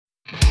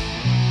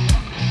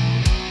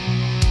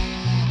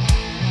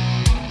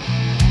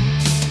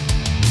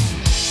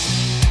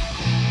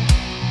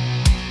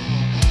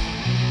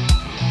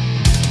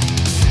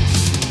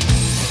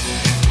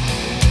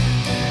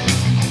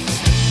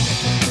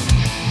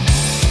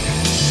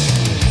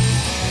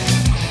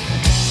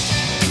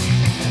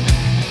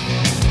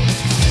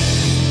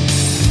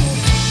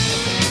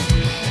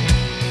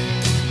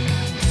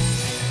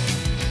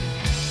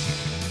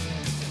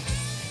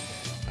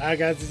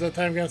Alright, guys, it's that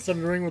time. We're going to step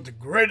in the ring with the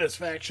greatest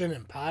faction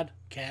in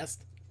podcast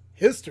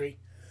history.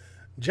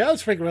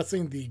 JFiW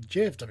Wrestling, the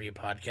JFW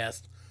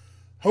podcast,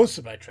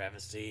 hosted by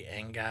Travis D.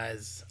 And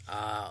guys,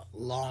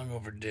 long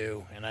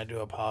overdue, and I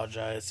do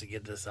apologize to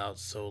get this out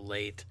so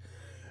late,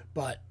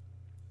 but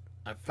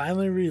I'm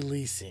finally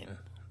releasing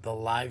the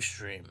live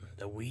stream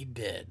that we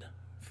did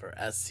for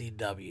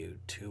SCW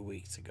 2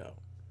 weeks ago.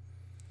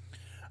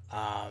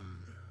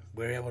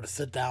 We were able to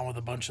sit down with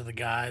a bunch of the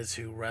guys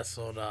who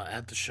wrestled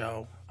at the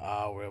show. We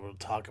were able to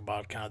talk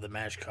about kind of the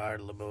match card,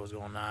 a little bit what was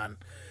going on.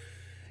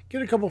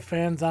 Get a couple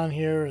fans on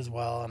here as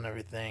well and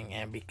everything.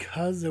 And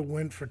because it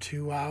went for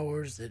 2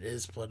 hours, it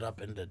is split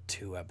up into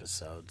 2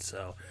 episodes.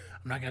 So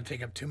I'm not going to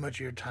take up too much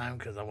of your time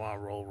because I want to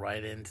roll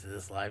right into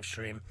this live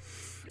stream.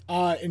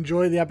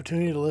 Enjoy the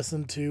opportunity to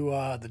listen to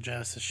the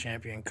Genesis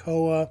champion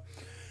Koa,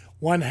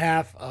 one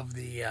half of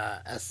the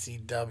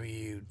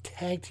SCW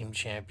Tag Team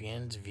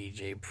Champions,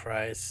 VJ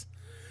Price,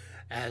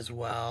 as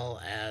well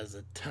as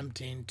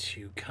attempting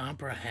to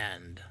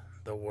comprehend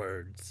the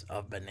words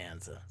of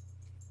Bonanza.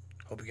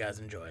 Hope you guys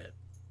enjoy it.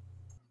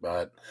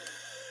 But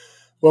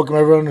welcome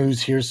everyone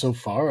who's here so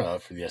far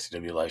for the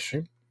SCW live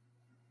stream.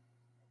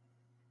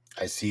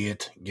 I see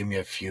it. Give me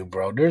a few,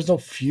 bro. There's no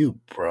few,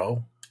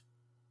 bro.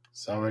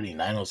 It's already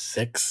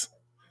 9:06.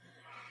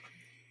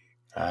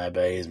 I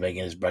bet he's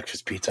making his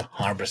breakfast pizza.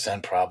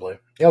 100% probably.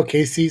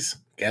 Casey's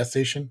gas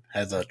station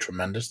has a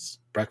tremendous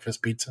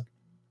breakfast pizza.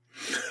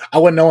 I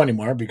wouldn't know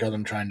anymore because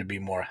I'm trying to be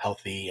more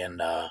healthy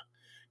and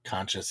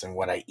conscious in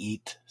what I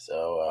eat.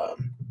 So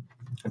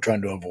I'm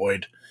trying to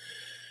avoid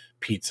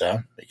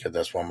pizza because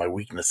that's one of my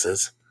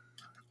weaknesses.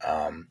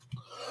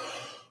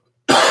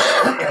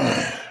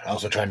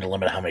 Also trying to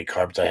limit how many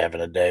carbs I have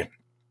in a day.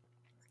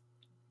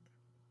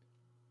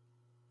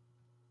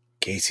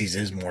 Casey's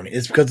is morning.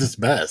 It's because it's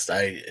best.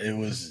 I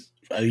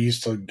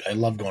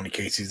love going to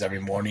Casey's every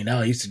morning. Now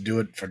I used to do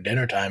it for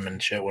dinner time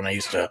and shit when I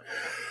used to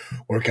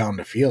work out in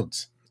the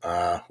fields.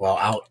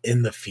 Out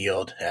in the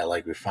field at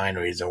like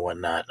refineries and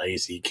whatnot. I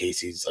used to eat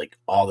Casey's like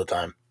all the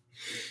time.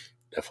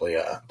 Definitely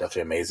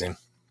amazing.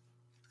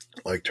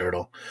 Like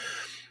Turtle.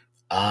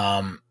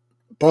 So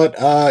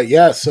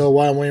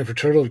while I'm waiting for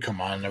Turtle to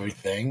come on and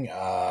everything,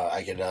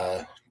 I could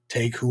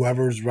take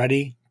whoever's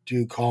ready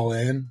to call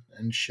in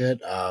and shit.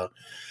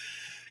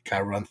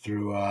 Kind of run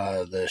through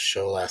the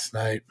show last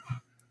night.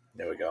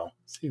 There we go.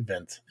 See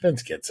Vince.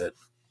 Vince gets it.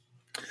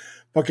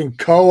 Fucking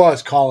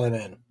Koa's calling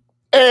in.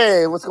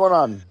 Hey, what's going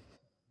on?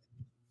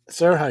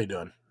 Sir, how you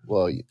doing?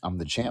 Well, I'm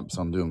the champ,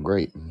 so I'm doing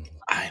great.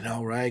 I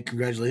know, right?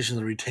 Congratulations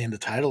on retaining the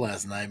title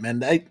last night, man.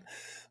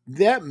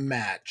 That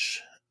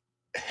match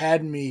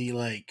had me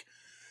like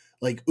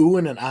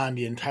oohing and on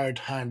the entire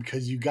time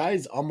because you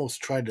guys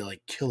almost tried to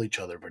like kill each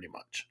other pretty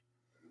much.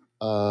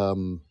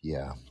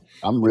 Yeah.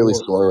 I'm really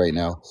sore right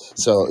now.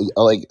 So,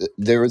 like,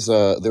 there was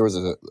a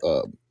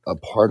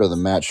part of the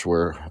match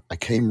where I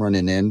came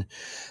running in,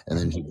 and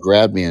then he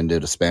grabbed me and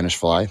did a Spanish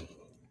fly.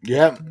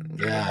 Yeah,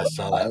 I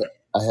saw that.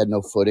 I had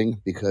no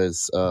footing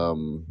because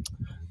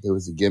there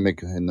was a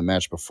gimmick in the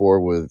match before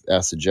with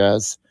Acid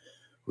Jazz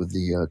with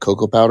the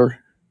cocoa powder.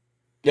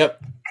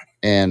 Yep.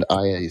 And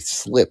I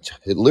slipped.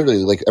 It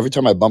literally, like, every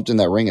time I bumped in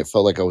that ring, it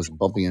felt like I was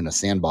bumping in a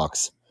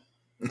sandbox.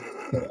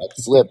 I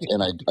slipped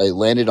and I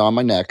landed on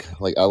my neck,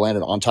 like I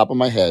landed on top of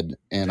my head,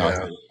 and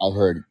I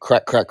heard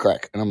crack, crack,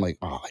 crack, and I'm like,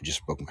 oh, I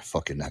just broke my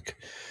fucking neck.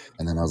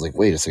 And then I was like,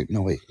 wait a second,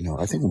 no,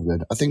 I think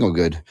I'm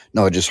good.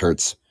 No, it just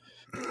hurts.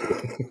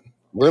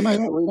 Where am I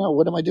at right now?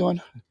 What am I doing?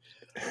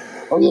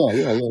 Oh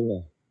yeah.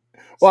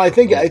 Well, I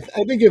think if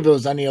it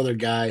was any other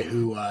guy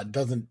who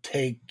doesn't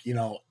take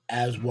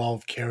as well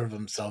care of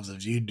themselves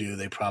as you do,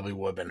 they probably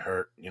would have been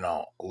hurt,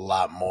 a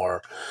lot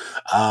more.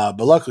 But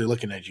luckily,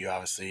 looking at you,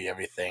 obviously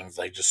everything's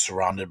like just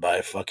surrounded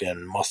by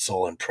fucking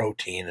muscle and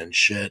protein and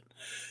shit.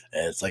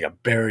 And it's like a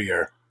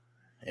barrier,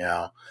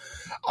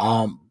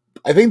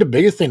 I think the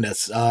biggest thing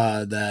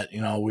that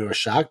we were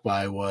shocked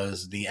by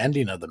was the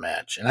ending of the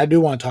match. And I do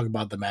want to talk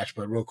about the match,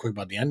 but real quick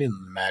about the ending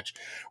of the match,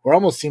 where it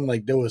almost seemed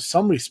like there was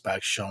some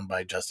respect shown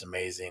by Just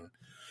Amazing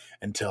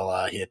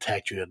until he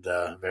attacked you at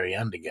the very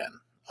end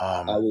again.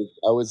 I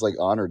was like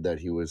honored that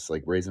he was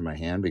like raising my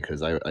hand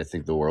because I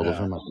think the world of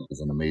him. I think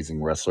he's an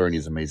amazing wrestler and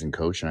he's an amazing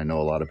coach, and I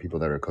know a lot of people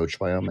that are coached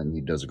by him, and he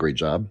does a great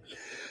job.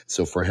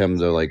 So for him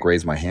to like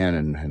raise my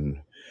hand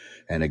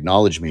and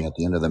acknowledge me at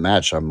the end of the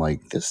match, I'm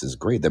like, this is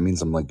great. That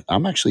means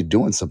I'm actually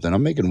doing something.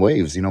 I'm making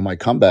waves. My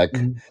comeback.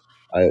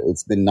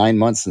 It's been 9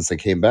 months since I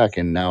came back,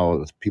 and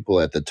now people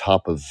at the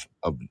top of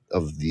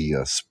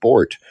the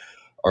sport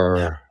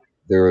are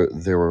they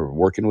were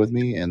working with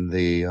me, and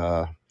they.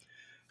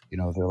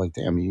 They're like,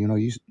 damn,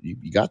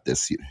 you got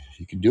this,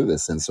 you can do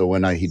this. And so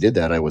when he did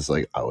that, I was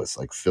like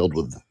filled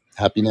with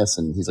happiness.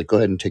 And he's like, go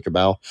ahead and take your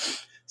bow.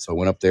 So I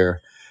went up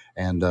there,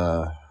 and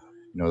the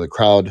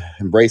crowd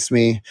embraced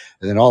me.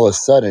 And then all of a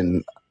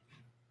sudden,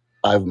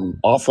 I'm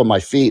off of my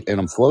feet and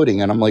I'm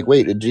floating. And I'm like,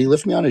 wait, did he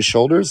lift me on his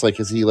shoulders? Like,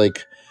 is he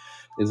like,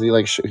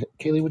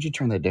 Kaylee, would you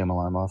turn that damn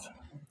alarm off?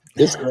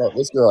 This girl,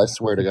 I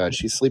swear to God,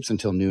 she sleeps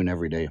until noon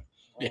every day.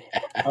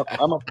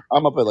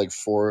 I'm up at like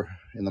 4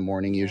 in the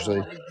morning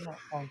usually.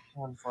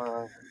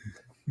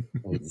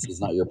 Hey, this is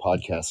not your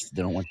podcast.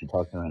 They don't want you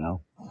talking right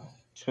now.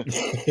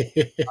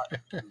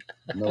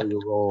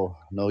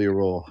 Know your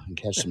role, and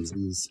catch some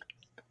Z's.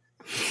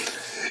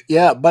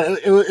 Yeah, but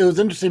it was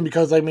interesting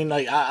because I mean,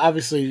 like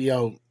obviously,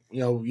 you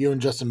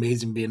and Just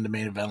Amazing being the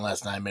main event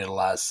last night made a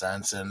lot of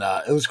sense, and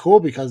it was cool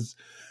because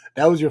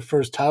that was your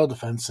first title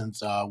defense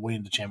since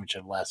winning the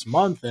championship last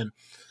month, and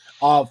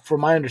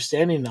from my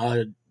understanding,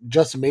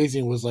 Just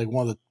Amazing was like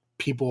one of the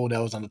people that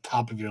was on the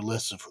top of your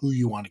list of who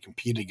you want to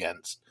compete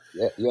against.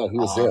 Yeah, he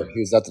was there. Um,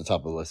 He was at the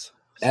top of the list.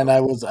 and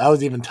So I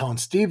was even telling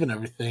Steve and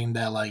everything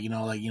that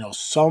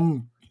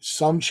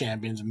some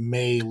champions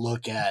may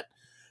look at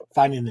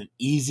finding an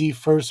easy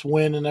first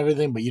win and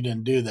everything, but you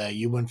didn't do that.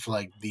 You went for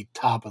like the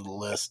top of the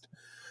list.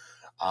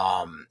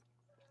 Um,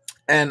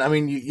 and I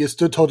mean, you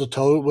stood toe to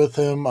toe with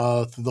him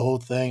through the whole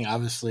thing.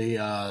 Obviously,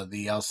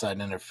 the outside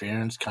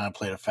interference kind of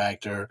played a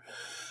factor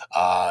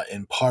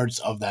in parts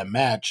of that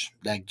match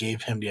that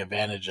gave him the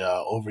advantage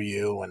over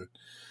you. And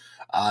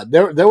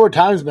there were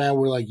times, man,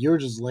 where like you were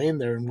just laying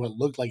there in what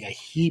looked like a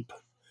heap.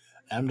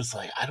 I'm just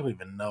like, I don't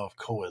even know if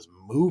Cole is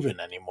moving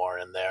anymore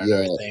in there and yeah,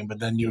 everything. But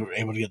then you were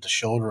able to get the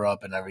shoulder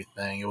up and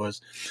everything. It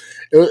was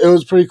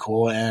pretty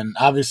cool. And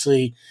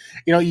obviously,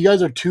 you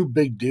guys are two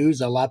big dudes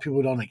that a lot of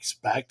people don't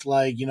expect,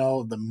 like,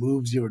 the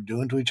moves you were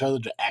doing to each other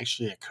to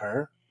actually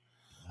occur.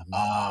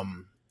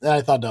 And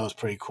I thought that was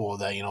pretty cool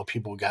that,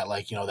 people got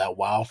like, that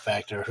wow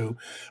factor who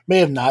may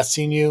have not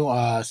seen you.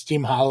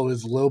 Steam Hollow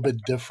is a little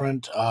bit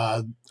different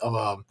of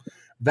a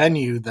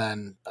venue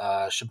than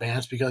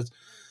Shaban's because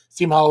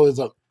Steam Hollow is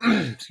a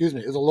excuse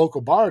me, is a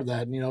local bar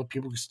that,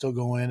 people can still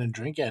go in and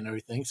drink at and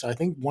everything. So I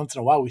think once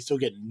in a while we still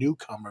get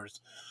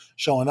newcomers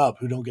showing up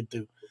who don't get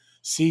to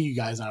see you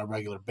guys on a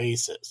regular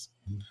basis.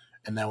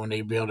 And then when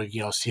they be able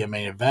to, see a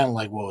main event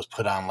like what was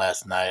put on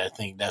last night, I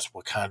think that's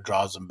what kind of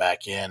draws them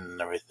back in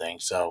and everything.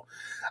 So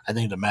I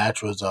think the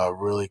match was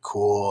really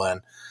cool,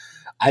 and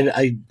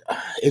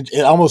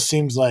it almost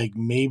seems like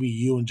maybe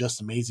you and Just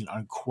Amazing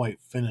aren't quite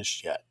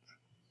finished yet.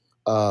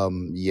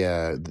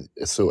 Yeah.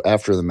 So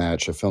after the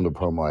match, I filmed a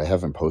promo. I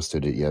haven't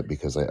posted it yet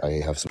because I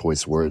have some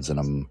choice words and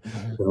I'm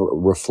Mhm. going to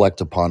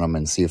reflect upon them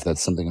and see if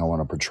that's something I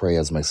want to portray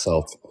as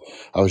myself.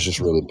 I was just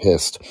really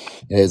pissed.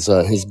 His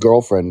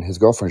girlfriend,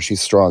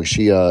 she's strong.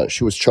 She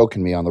was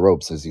choking me on the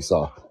ropes as you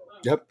saw,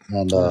 Yep.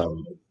 and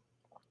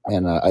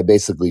Yeah. I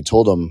basically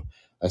told him,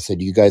 I said,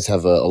 you guys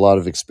have a lot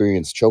of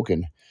experience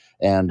choking,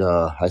 and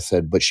I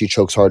said, but she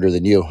chokes harder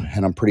than you,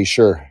 and I'm pretty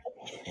sure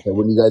that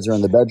when you guys are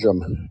in the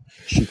bedroom,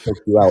 she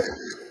choked you out.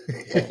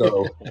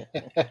 So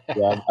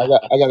yeah,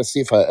 I got to see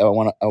if I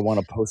want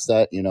to post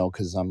that,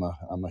 because I'm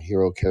a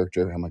hero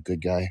character. I'm a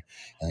good guy,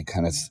 and it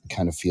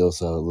kind of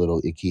feels a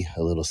little icky,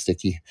 a little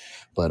sticky,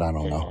 but I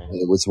don't know.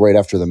 Mhm. It was right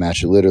after the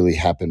match. It literally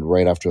happened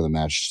right after the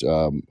match.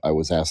 I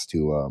was asked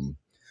to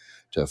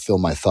fill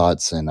my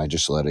thoughts, and I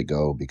just let it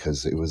go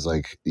because it was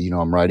like,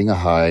 I'm riding a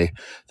high.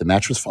 The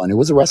match was fun. It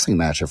was a wrestling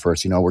match at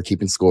first. We're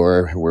keeping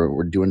score.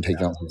 We're doing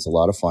takedowns. It's a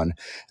lot of fun,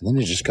 and then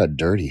it just got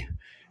dirty.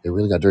 It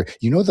really got dirty.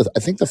 I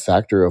think the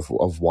factor of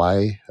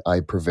why I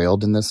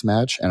prevailed in this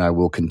match, and I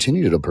will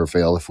continue to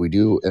prevail if we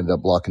do end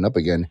up locking up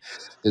again,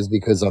 is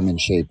because I'm in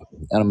shape,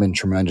 and I'm in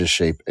tremendous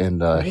shape.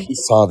 And Mhm. he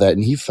saw that,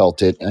 and he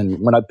felt it.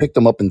 And when I picked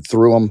him up and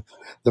threw him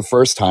the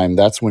first time,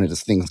 that's when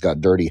things got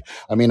dirty.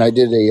 I mean, I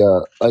did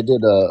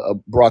a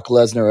Brock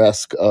Lesnar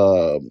esque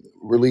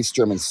release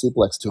German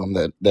suplex to him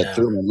that Yeah.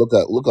 threw him and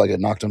looked like it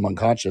knocked him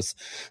unconscious.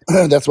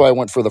 That's why I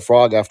went for the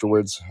frog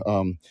afterwards.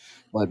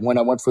 But when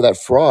I went for that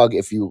frog,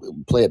 if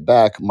you play it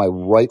back, my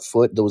right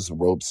foot, those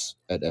ropes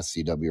at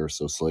SCW are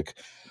so slick,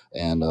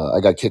 and I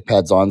got kick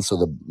pads on, so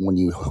when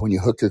you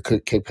hook your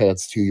kick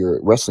pads to your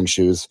wrestling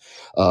shoes,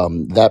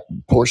 that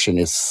portion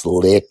is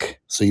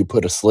slick. So you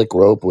put a slick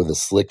rope with a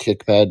slick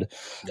kick pad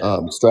Yeah.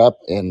 strap,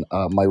 and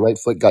my right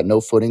foot got no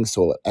footing.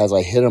 So as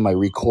I hit him, I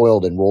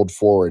recoiled and rolled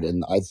forward,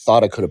 and I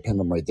thought I could have pinned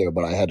him right there,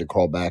 but I had to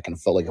crawl back, and it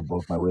felt like I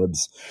broke my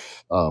ribs.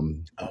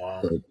 Um, Oh, wow.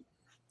 but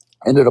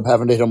ended up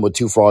having to hit him with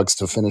two frogs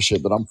to finish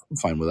it, but I'm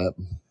fine with that.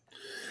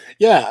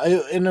 Yeah,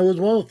 and it was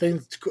one of the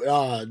things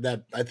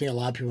that I think a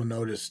lot of people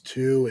noticed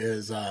too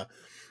is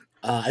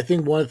I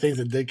think one of the things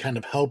that did kind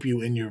of help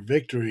you in your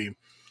victory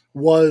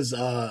was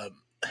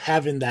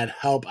having that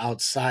help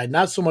outside,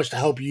 not so much to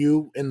help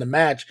you in the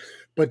match,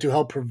 but to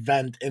help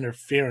prevent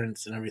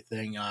interference and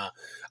everything.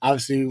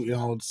 Obviously,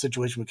 the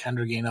situation with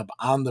Kendra getting up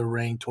on the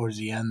ring towards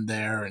the end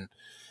there, and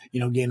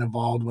getting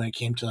involved when it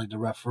came to like the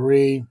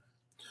referee,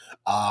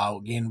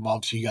 getting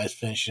involved to you guys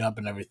finishing up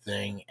and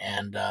everything,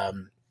 and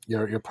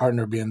your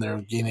partner being there,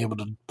 being able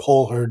to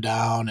pull her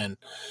down and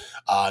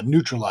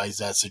neutralize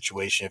that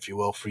situation, if you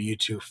will, for you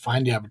to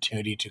find the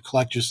opportunity to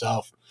collect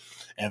yourself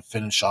and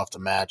finish off the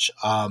match.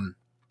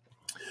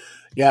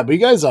 Yeah, but you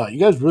guys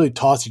really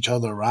toss each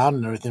other around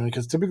and everything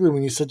because typically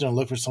when you sit there and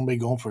look for somebody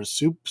going for a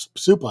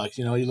suplex,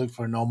 you look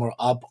for a normal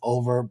up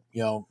over,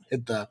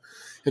 hit the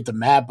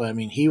mat. But I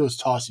mean, he was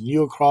tossing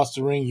you across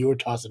the ring, you were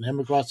tossing him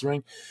across the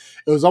ring.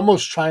 It was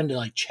almost trying to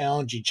like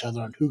challenge each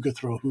other on who could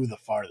throw who the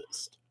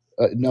farthest.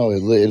 No,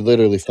 it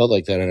literally felt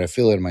like that, and I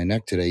feel it in my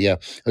neck today. Yeah,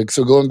 like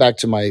so. Going back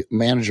to my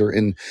manager,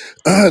 and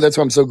that's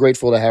why I'm so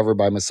grateful to have her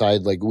by my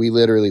side. Like we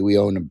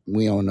own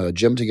a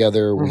gym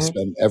together. We Hmm.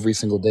 spend every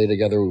single day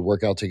together. We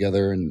work out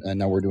together, and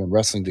now we're doing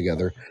wrestling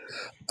together.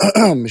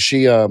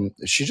 She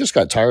just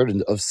got tired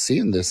of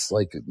seeing this.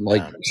 Like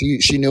Yeah.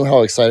 she knew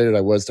how excited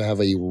I was to have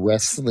a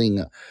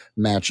wrestling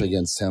match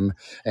against him,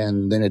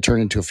 and then it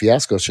turned into a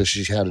fiasco. So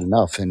she had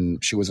enough,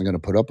 and she wasn't going to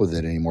put up with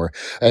it anymore.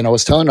 And I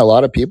was telling a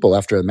lot of people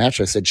after the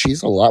match, I said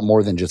she's a lot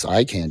more than just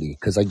eye candy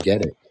because I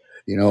get it.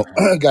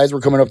 Guys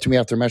were coming up to me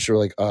after the match. They were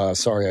like,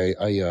 "Sorry,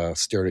 I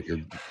stared at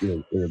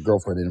your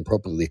girlfriend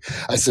inappropriately."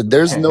 I said,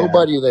 "There's Yeah.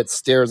 nobody that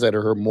stares at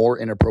her more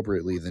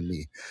inappropriately than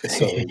me."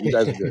 So you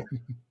guys are good.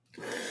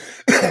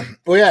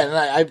 Well,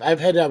 yeah, and I've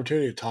had the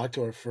opportunity to talk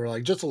to her for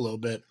like just a little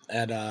bit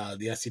at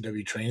the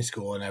SCW training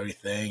school and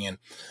everything, and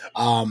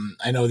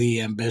I know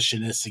the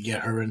ambition is to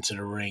get her into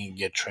the ring and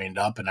get trained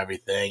up and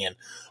everything, and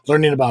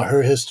learning about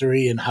her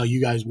history and how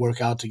you guys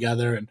work out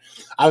together, and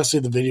obviously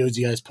the videos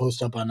you guys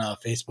post up on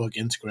Facebook,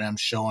 Instagram,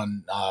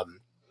 showing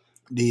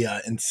the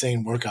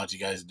insane workouts you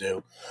guys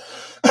do.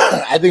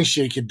 I think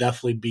she could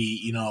definitely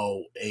be,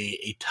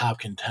 a top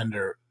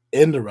contender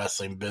in the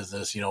wrestling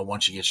business,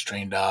 once she gets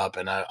trained up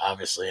and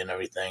obviously and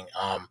everything.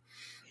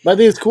 But I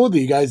think it's cool that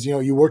you guys,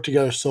 you work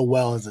together so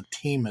well as a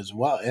team as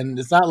well. And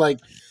it's not like,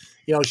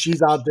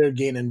 she's out there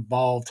getting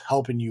involved,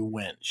 helping you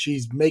win.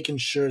 She's making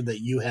sure that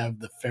you have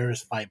the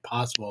fairest fight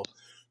possible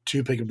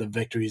to pick up the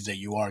victories that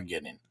you are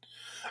getting.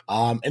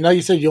 And now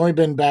you said you only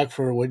been back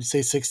for what did you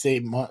say, 6 to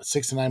 8 months,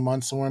 6 to 9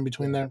 months, somewhere in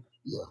between there.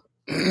 Yeah.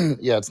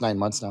 Yeah, it's 9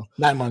 months now.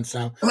 9 months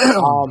now.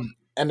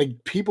 And the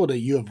people that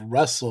you have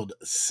wrestled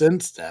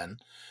since then,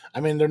 I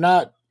mean, they're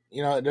not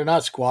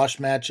squash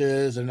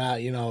matches. They're not,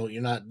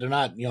 they're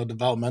not,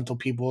 developmental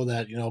people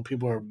that,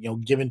 people are,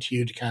 given to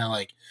you to kind of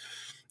like,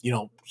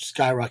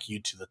 skyrocket you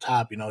to the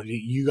top.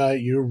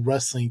 You're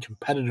wrestling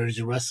competitors.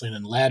 You're wrestling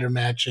in ladder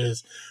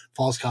matches,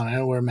 false count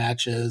anywhere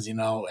matches,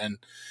 and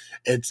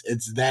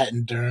it's that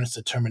endurance,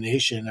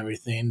 determination, and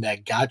everything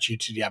that got you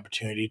to the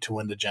opportunity to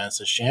win the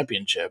Genesis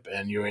Championship,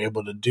 and you were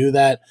able to do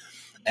that.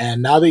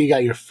 And now that you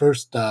got your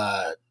first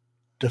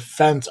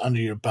defense under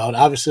your belt,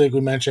 obviously, like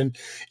we mentioned,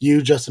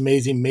 you just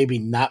amazing, maybe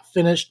not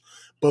finished,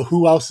 but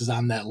who else is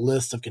on that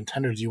list of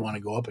contenders you want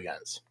to go up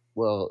against?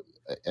 Well,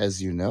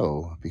 as you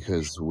know,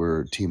 because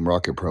we're Team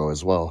Rocket Pro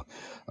as well,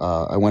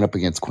 I went up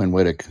against Quinn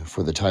Whittick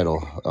for the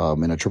title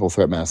in a triple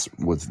threat match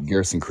with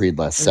Garrison Creed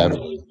last Mm-hmm.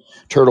 Saturday.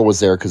 Turtle was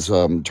there because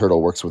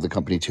Turtle works with the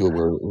company too,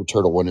 where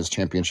Turtle won his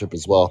championship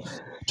as well.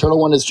 Turtle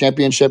won his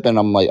championship, and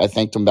I'm like, I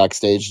thanked him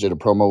backstage, did a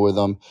promo with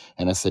him,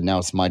 and I said, now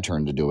it's my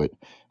turn to do it.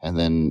 And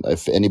then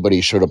if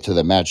anybody showed up to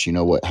the match, you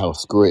know what how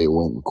screwy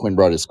when Quinn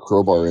brought his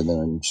crowbar in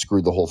there and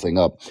screwed the whole thing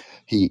up.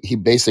 He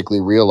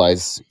basically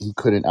realized he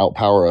couldn't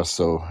outpower us,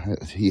 so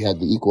he had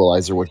the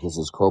equalizer, which was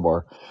his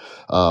crowbar.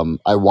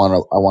 I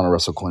want to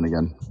wrestle Quinn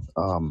again,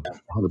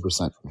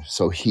 100%.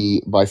 So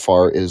he by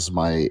far is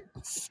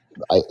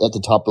at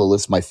the top of the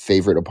list, my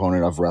favorite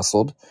opponent I've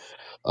wrestled,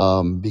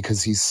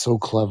 because he's so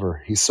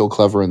clever. He's so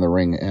clever in the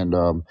ring,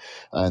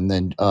 and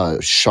then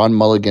Sean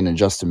Mulligan and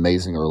Justin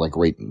Mazing are like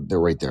they're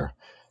right there.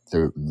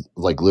 They're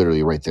like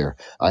literally right there.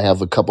 I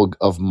have a couple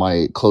of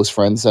my close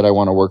friends that I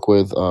want to work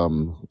with.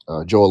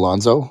 Joe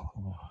Alonzo,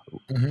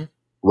 Mm-hmm.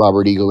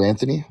 Robert Ego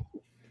Anthony,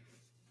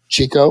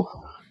 Chico,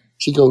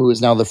 Chico, who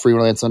is now the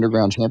freelance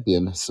underground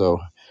champion. So,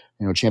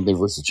 champion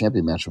versus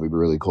champion match would be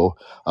really cool.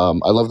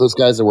 I love those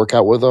guys. I work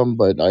out with them,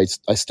 but I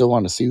still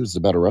want to see who's the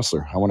better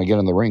wrestler. I want to get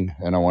in the ring,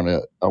 and I want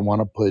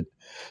to put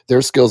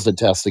their skills to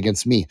test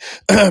against me,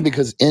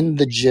 because in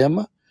the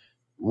gym,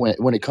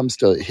 when it comes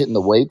to hitting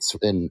the weights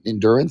and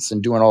endurance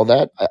and doing all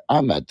that,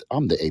 I'm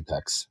the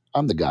apex.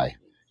 I'm the guy.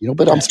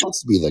 But I'm Yeah.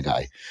 supposed to be the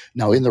guy.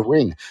 Now in the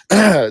ring,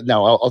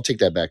 now I'll take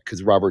that back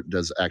because Robert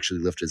does actually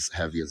lift as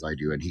heavy as I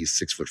do, and he's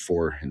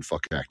 6'4" and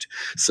fuck act.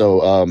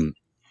 So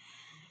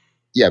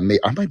yeah,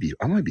 I might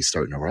be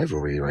starting a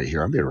rivalry right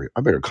here.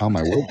 I better calm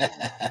my words.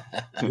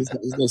 He's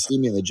gonna see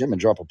me in the gym and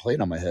drop a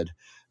plate on my head.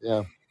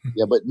 Yeah,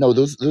 yeah, but no,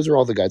 those are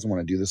all the guys I want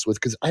to do this with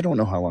because I don't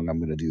know how long I'm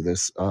going to do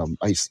this.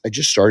 I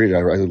just started.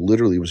 I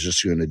literally was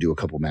just going to do a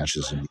couple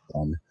matches and be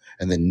done,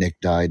 and then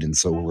Nick died, and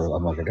so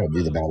I'm like, I got to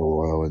do the battle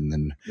royal, and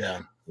then Yeah.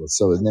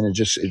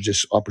 it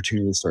just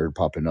opportunities started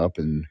popping up,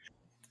 and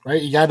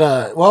Right. You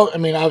gotta. Well, I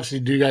mean, obviously,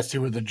 do you guys see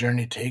where the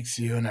journey takes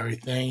you and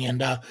everything?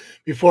 And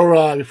before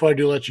I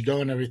do let you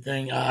go and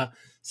everything,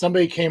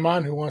 somebody came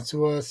on who wants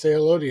to say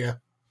hello to you.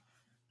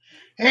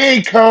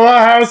 Hey, Koa,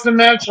 how's the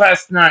match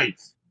last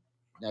night?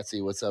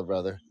 Nazi, what's up,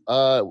 brother?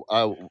 Well,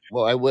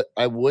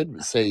 I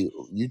would say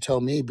you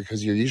tell me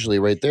because you're usually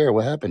right there.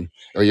 What happened?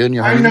 Are you on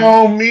your I honeymoon?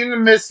 know me and the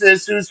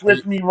missus, who's Are you,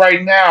 with me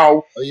right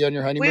now. are you on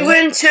your We honeymoon?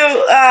 went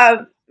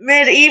to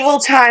medieval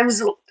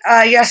times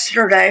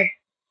yesterday.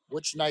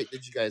 Which night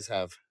did you guys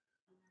have?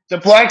 The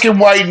black and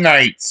white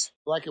nights.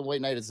 Black and white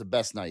night is the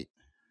best night.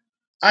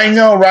 I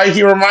know, right?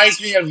 He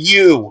reminds me of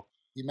you.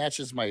 He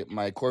matches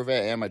my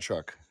Corvette and my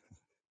truck.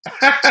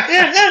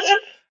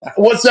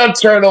 What's up,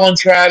 Turtle and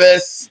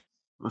Travis?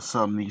 What's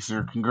up,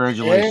 Meeser? Hey,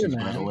 Congratulations,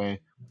 by the man.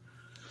 way.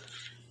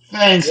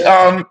 Thanks.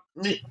 Yeah.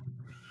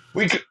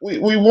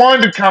 We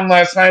wanted to come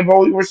last night, but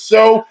we were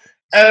so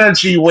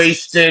energy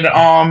wasted.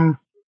 Yeah,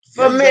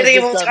 From you guys just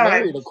medieval got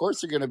married. times. Of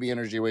course, you're going to be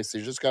energy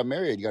wasted. You just got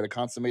married. You got to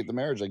consummate the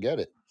marriage. I get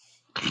it.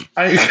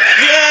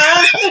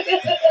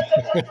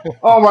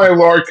 Oh my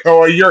lord,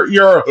 Koa,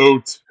 you're a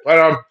hoot.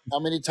 But How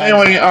many times?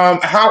 anyway,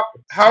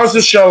 how was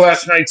the show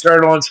last night,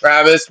 Turtle and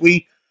Travis?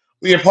 We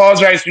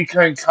apologize we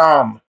couldn't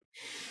come.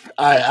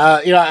 All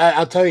right,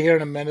 I'll tell you here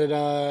in a minute.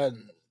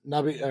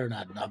 Nubby or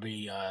not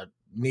Nubby,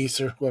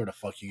 Neeser, whoever the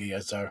fuck you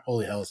guys are.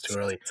 Holy hell, it's too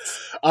early.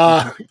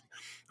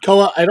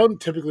 Koa, I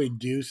don't typically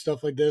do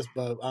stuff like this,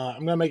 but I'm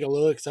gonna make a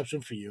little exception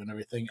for you and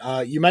everything.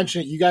 You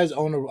mentioned you guys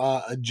own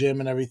a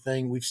gym and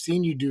everything. We've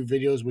seen you do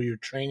videos where you're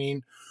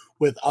training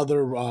with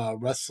other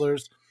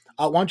wrestlers.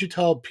 Why don't you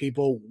tell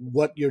people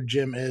what your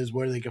gym is,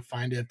 where they can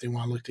find it if they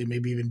want to look to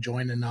maybe even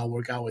join and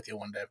work out with you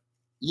one day.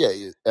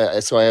 Yeah,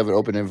 so I have an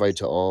open invite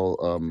to all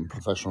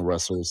professional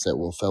wrestlers that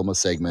will film a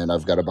segment.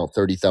 I've got about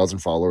 30,000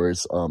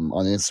 followers on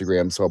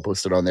Instagram, so I'll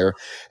post it on there.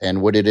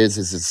 And what it is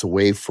it's a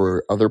way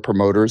for other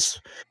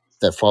promoters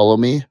that follow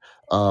me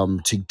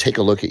to take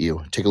a look at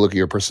you, take a look at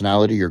your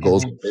personality, your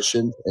goals, and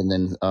mission,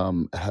 and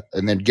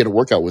then get a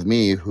workout with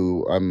me,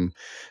 who I'm,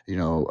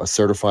 a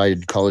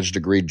certified college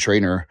degree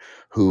trainer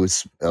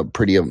who's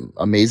pretty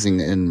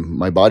amazing in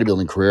my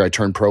bodybuilding career. I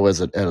turned pro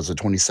as a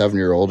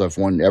 27-year-old. I've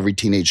won every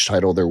teenage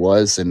title there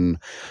was, and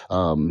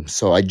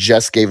so I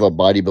just gave up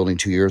bodybuilding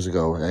 2 years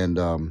ago,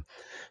 and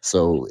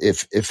so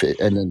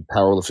and then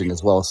powerlifting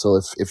as well.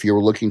 So if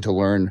you're looking to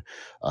learn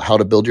how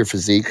to build your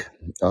physique,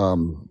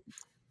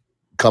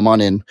 come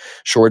on in.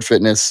 Short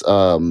Fitness.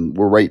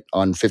 We're right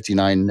on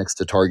 59 next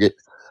to Target.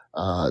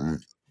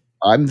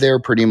 I'm there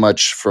pretty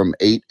much from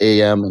 8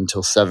 a.m.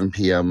 until 7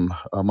 p.m.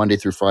 Monday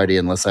through Friday,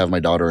 unless I have my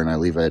daughter and I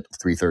leave at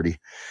 3:30. Yeah.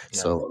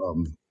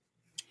 So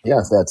yeah,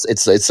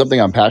 it's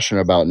something I'm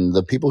passionate about, and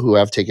the people who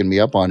have taken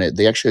me up on it,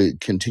 they actually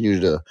continue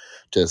to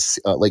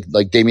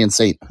like Damien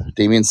Saint.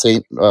 Damien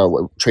Saint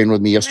trained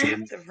with me Can I yesterday.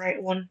 have the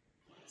right one?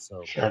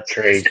 So Shot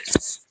trade.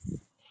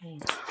 I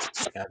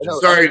Gotcha. know,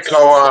 Sorry,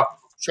 Koa.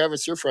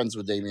 Travis, you're friends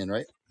with Damien,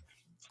 right?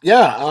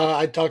 Yeah,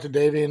 I talk to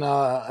Davian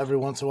every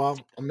once in a while.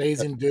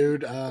 Amazing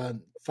dude.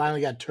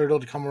 Finally got Turtle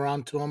to come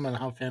around to him and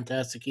how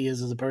fantastic he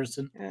is as a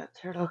person. Yeah,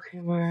 Turtle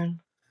came around.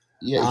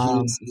 Yeah,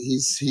 Um,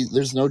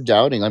 there's no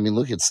doubting. I mean,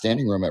 look at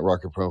standing room at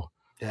Rocket Pro.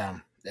 yeah,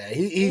 Can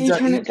you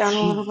turn it down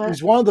a little bit?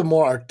 he's one of the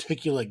more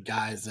articulate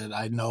guys that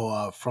I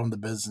know from the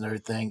business and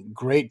everything.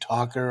 Great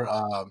talker.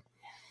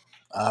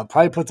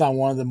 Probably puts on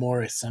one of the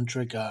more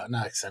eccentric,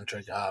 not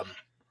eccentric.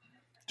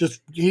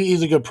 Just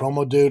he's a good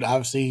promo dude.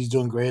 Obviously, he's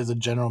doing great as a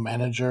general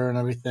manager and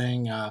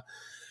everything.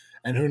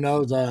 And who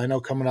knows? I know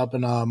coming up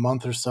in a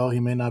month or so, he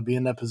may not be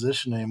in that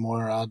position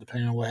anymore,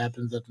 depending on what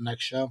happens at the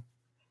next show.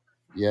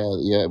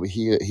 Yeah. But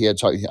he had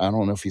talked. I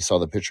don't know if you saw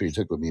the picture he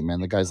took with me.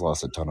 Man, the guy's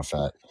lost a ton of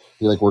fat.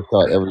 He worked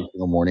out every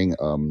single morning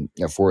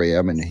at 4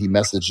 a.m. and he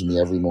messaged me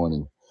every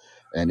morning.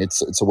 And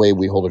it's a way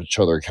we hold each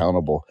other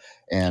accountable.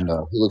 And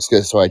he looks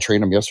good. So I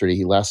trained him yesterday.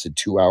 He lasted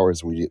 2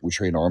 hours. We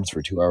trained arms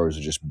for 2 hours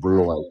and just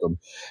brutalized him.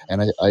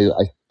 And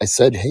I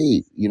said,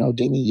 hey,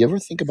 Damien, you ever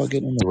think about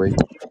getting in the ring,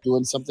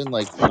 doing something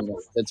like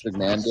Vince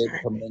McMahon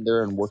did, coming in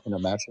there and working a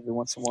match every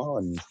once in a while?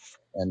 And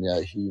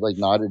he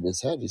nodded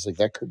his head. He's like,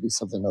 that could be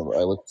something that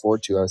I look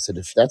forward to. I said,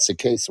 if that's the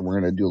case, and we're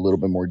going to do a little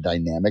bit more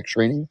dynamic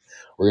training,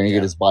 we're going to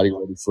get his body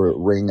ready for a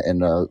ring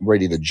and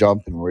ready to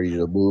jump and ready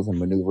to move and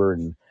maneuver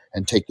and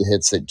take the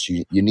hits that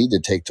you need to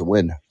take to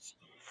win.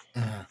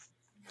 Mhm.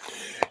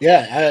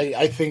 Yeah,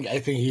 I think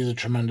he's a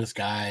tremendous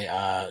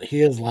guy. He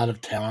has a lot of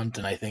talent,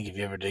 and I think if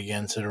you ever did get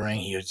into the ring,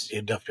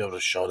 he'd definitely be able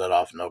to show that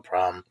off, no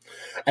problem.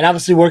 And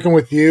obviously, working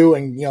with you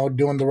and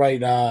doing the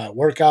right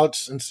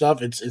workouts and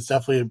stuff, it's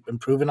definitely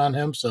improving on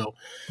him. So,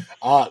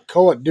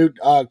 Koa, dude,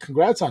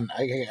 congrats on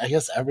I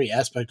guess every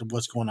aspect of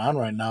what's going on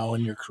right now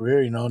in your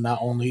career. Not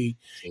only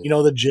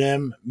the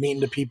gym,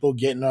 meeting the people,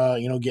 getting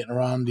getting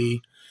around the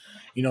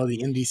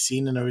indie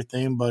scene and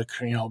everything, but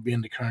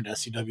being the current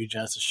SCW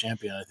Genesis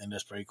champion, I think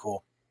that's pretty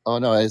cool. Oh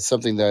no, it's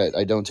something that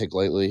I don't take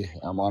lightly.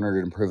 I'm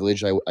honored and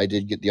privileged. I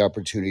did get the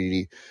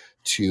opportunity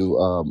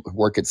to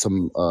work at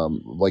some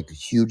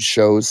huge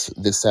shows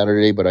this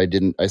Saturday, but I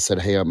didn't. I said,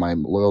 hey, my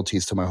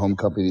loyalties to my home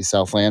company,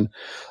 Southland.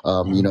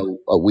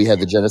 We had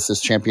the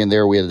Genesis champion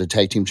there. We had the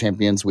tag team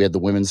champions. We had the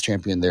women's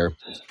champion there.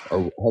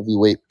 Our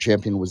heavyweight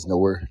champion was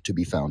nowhere to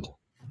be found.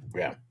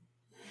 Yeah.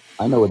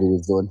 I know what he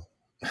was doing.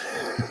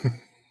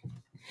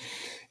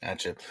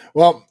 Gotcha.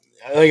 Well,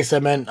 like I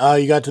said, man,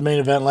 you got the main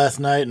event last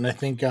night, and I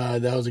think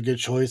that was a good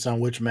choice on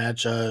which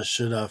match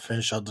should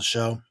finish out the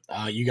show.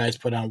 You guys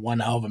put on one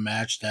hell of a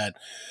match that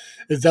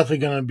is definitely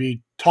going to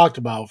be talked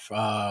about, for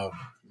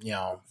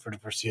the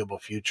foreseeable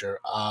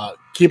future.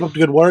 Keep up the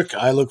good work.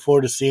 I look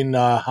forward to seeing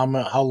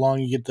how long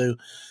you get to,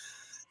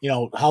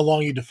 how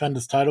long you defend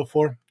this title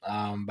for.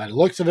 By the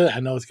looks of it,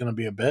 I know it's going to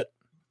be a bit.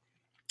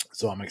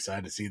 So I'm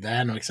excited to see that.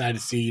 And I'm excited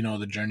to see,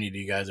 the journey that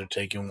you guys are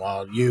taking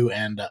while you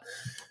and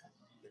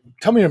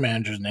tell me your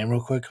manager's name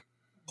real quick.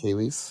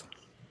 Kaylee's.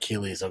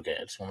 Achilles. Okay,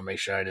 I just want to make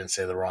sure I didn't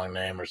say the wrong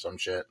name or some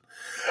shit.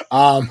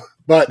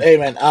 But hey,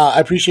 man, I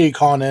appreciate you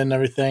calling in and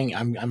everything.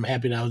 I'm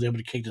happy that I was able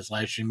to kick this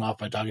live stream off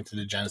by talking to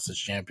the Genesis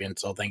champion.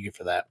 So thank you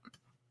for that.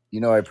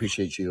 I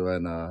appreciate you,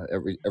 and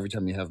every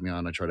time you have me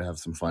on, I try to have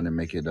some fun and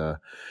make it a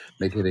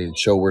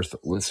show worth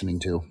listening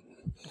to.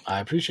 I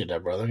appreciate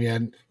that, brother. Yeah,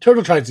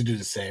 Turtle tries to do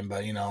the same,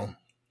 but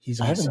he's.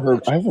 I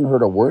haven't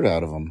heard a word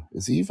out of him.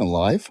 Is he even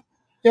live?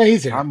 Yeah,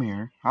 he's here. I'm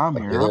here.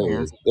 Okay, there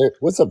he is.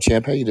 What's up,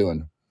 champ? How you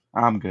doing?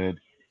 I'm good.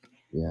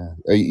 Yeah,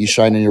 are you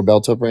shining your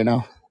belt up right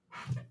now?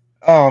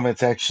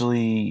 It's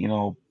actually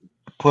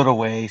put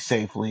away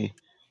safely.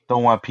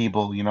 Don't want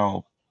people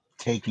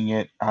taking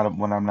it out of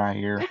when I'm not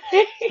here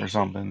or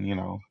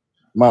something.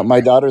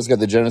 My daughter's got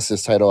the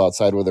Genesis title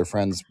outside with her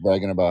friends,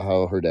 bragging about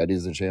how her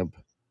daddy's the champ.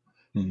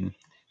 Mm-hmm.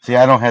 See,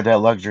 I don't have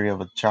that luxury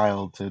of a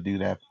child to do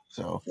that.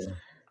 So, yeah.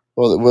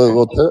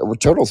 Well,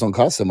 turtles don't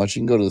cost so much.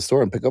 You can go to the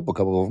store and pick up a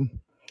couple of them.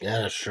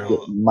 Yeah, that's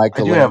true.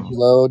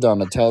 Michelangelo,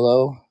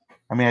 Donatello.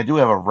 I do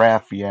have a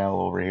Raphael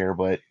over here,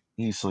 but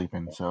he's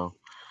sleeping. So,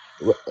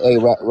 hey,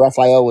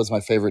 Raphael was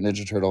my favorite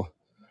Ninja Turtle.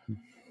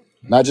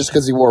 Not just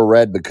because he wore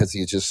red, because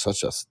he's just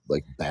such a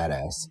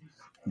badass.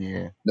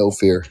 Yeah. No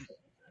fear.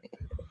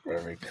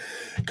 Perfect.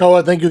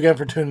 Koa, thank you again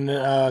for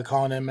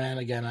calling in, man.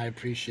 Again, I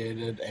appreciate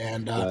it.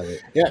 And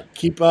yeah,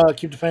 keep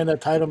defending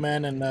that title,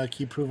 man, and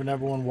keep proving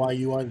everyone why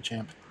you are the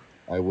champ.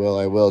 I will.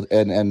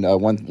 And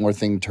one more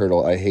thing,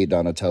 Turtle. I hate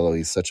Donatello.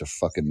 He's such a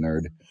fucking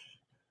nerd.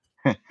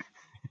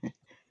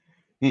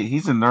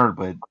 He's a nerd,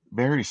 but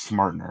very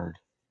smart nerd.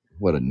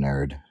 What a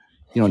nerd.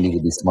 You don't need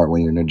to be smart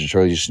when you're Ninja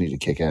Turtle. You just need to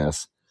kick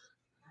ass.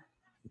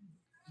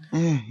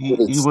 Yeah,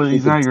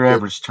 he's not your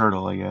average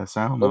turtle, I guess.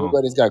 I don't know.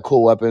 Everybody's got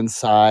cool weapons,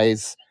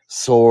 size,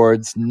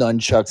 swords,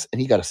 nunchucks,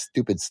 and he got a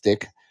stupid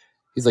stick.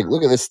 He's like,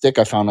 look at this stick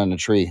I found on a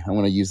tree. I'm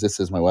going to use this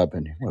as my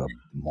weapon. What a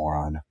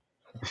moron.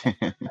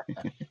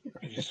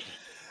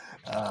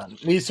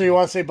 Lisa, you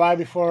want to say bye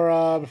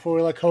before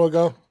we let Koa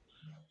go?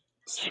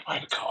 Say bye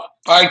to Koa.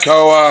 Bye,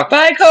 Koa.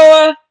 Bye,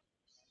 Koa.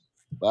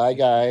 Bye,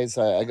 guys.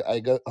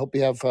 I hope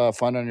you have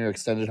fun on your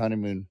extended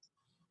honeymoon.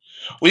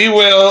 We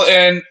will,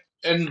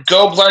 and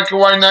go Black and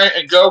White Knight,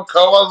 and go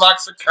Koa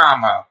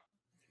Laxakama.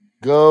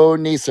 Go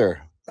Neeser.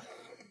 I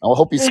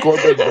hope you score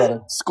big,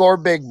 brother. Score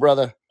big,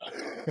 brother.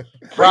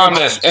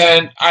 Promise.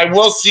 And I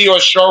will see you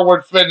at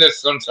Shorewood Fitness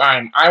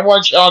sometime. I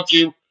want to challenge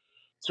you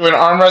to an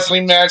arm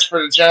wrestling match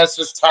for the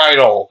Genesis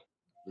title.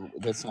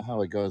 That's not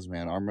how it goes,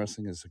 man. Arm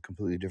wrestling is a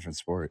completely different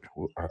sport.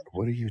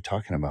 What are you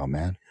talking about,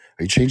 man?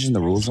 Are you changing the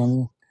rules on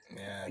me?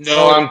 Yeah,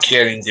 no, I'm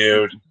kidding,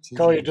 dude.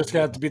 Cole, you're just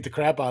gonna have to beat the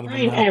crap out of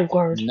him.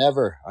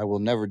 Never. I will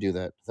never do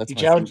that. That's you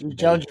challenge you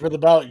for the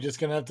belt. You're just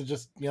gonna have to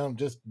just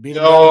beat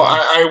him. No,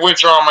 I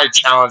withdraw my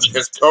challenge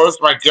because Cole's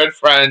my good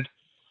friend.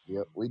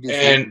 Yep, we do.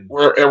 And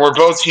we're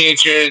both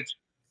teenagers,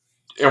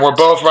 and we're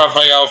both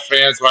Raphael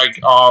fans. Like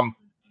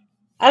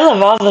I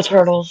love all the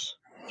turtles.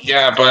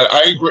 Yeah, but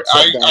I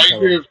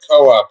agree with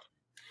Koa.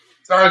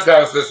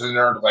 Donatello's just a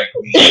nerd like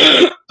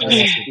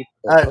me.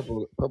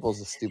 Purple's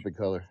a stupid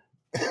color.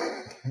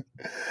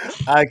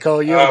 All right,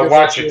 Cole. You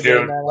watch it,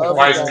 dude.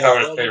 White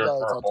color's favorite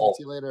purple. I'll talk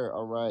to you later.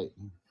 All right.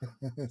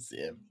 See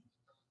him.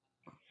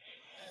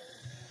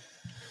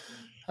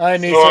 All right,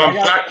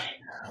 Nisa.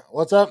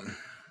 What's up?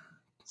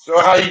 So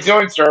how you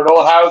doing,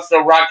 Turtle? How's the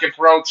Rocket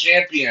Pro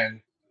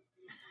champion?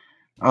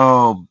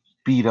 Oh,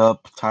 beat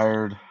up,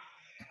 tired,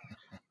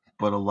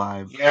 but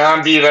alive. Yeah,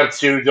 I'm beat up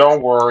too.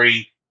 Don't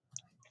worry.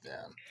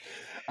 Yeah.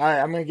 All right,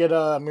 I'm gonna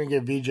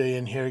get VJ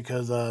in here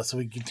because so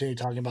we can continue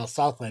talking about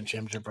Southland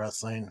Championship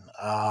Wrestling.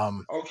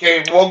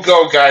 Okay, we'll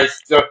go,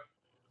 guys,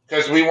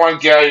 because we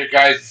want to get out your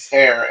guys'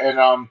 hair.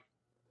 And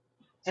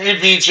hey,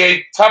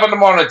 VJ, top of the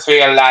morning to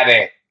you,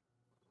 laddie.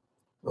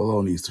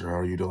 Hello, Easter. How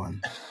are you doing?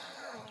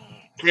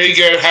 Pretty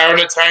good. How are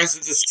the times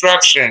of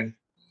destruction?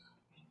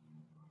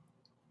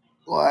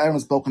 Well, I haven't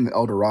spoken to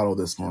Eldorado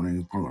this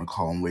morning. I'm going to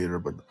call him later,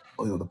 but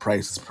the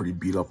price is pretty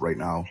beat up right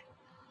now.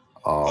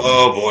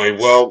 Oh boy.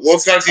 Well, we'll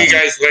talk to you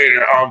guys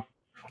later.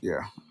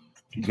 Yeah.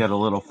 You got a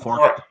little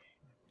fork.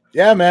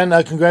 Yeah, man.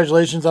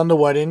 Congratulations on the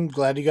wedding.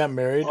 Glad you got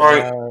married.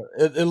 Right.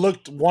 It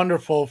looked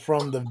wonderful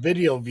from the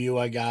video view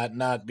I got,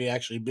 not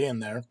actually being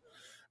there.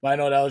 But I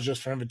know that was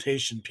just for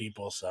invitation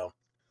people, so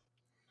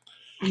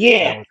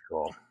yeah, that was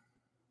cool.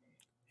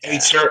 Hey,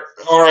 sir.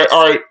 All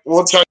right.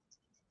 We'll talk.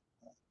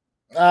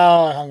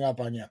 Oh, I hung up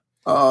on you.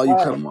 Oh, you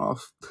cut him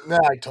off. No,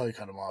 I totally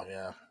cut him off.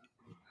 Yeah.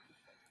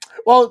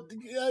 Well,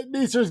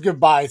 these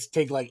goodbyes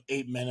take like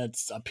 8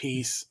 minutes a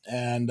piece,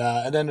 and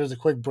then there's a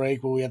quick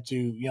break where we have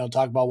to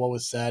talk about what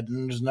was said,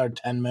 and there's another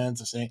 10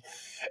 minutes of saying.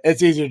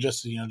 It's easier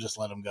just to just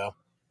let him go.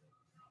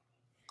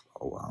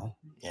 Oh wow.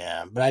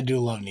 Yeah, but I do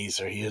love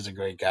Neeser. He is a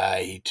great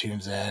guy. He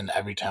tunes in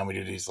every time we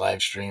do these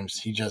live streams.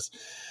 He just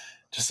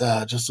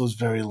those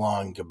very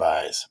long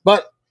goodbyes.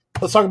 But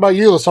let's talk about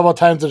you. Let's talk about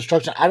Times of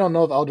Destruction. I don't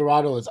know if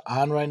Eldorado is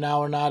on right now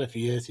or not. If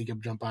he is, he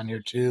could jump on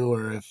here too,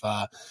 or if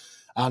I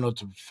don't know if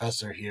the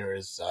professor here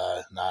is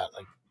not.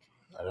 Like,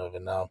 I don't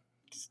even know.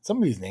 Some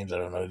of these names I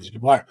don't know who these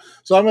people are.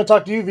 So I'm going to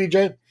talk to you,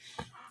 VJ.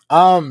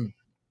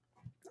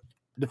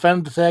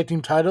 defended the tag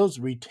team titles,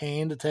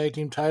 retained the tag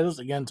team titles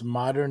against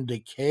Modern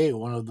Decay,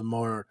 one of the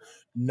more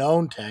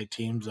known tag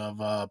teams of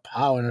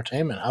POW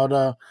Entertainment.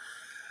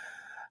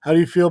 How do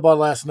you feel about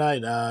last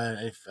night?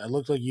 If it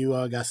looked like you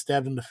got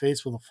stabbed in the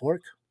face with a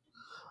fork.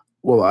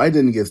 Well, I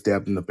didn't get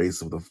stabbed in the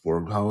face with a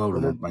fork. However,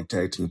 With my, a my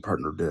tag team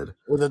partner did.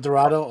 with a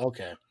Dorado?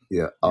 Okay.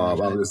 Yeah. Yeah, I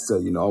would just say,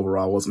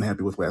 overall, I wasn't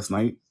happy with last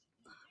night.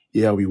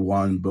 Yeah, we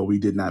won, but we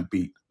did not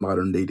beat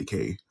Modern Day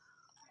Decay.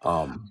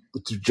 The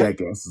two te-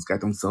 jackasses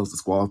got themselves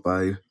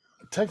disqualified.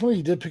 technically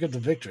you did pick up the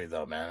victory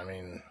though, man. I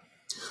mean,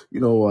 You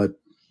know what?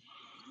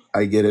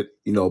 I get it,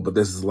 but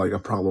this is like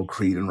Apollo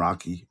Creed and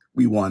Rocky.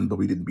 We won, but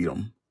we didn't beat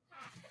them.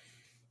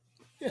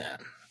 yeah.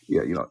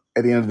 Yeah,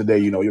 at the end of the day,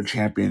 you're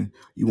champion.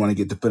 You want to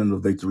get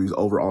definitive victories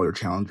over all your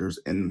challengers.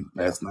 And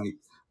Yeah. last night,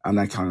 I'm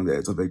not counting that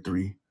as a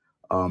victory.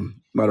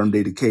 Modern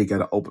Day Decay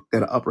got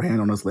an upper hand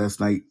on us last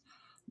night.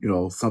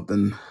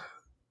 Something.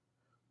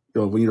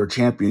 When you're a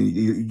champion,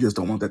 you just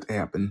don't want that to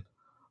happen.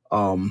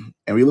 And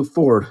we look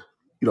forward.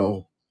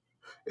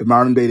 If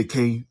Modern Day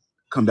Decay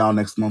come down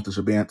next month to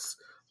Shabance,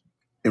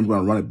 and we're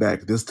gonna run it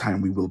back. This time,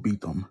 we will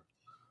beat them.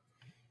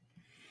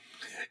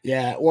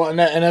 Yeah, well, and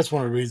that's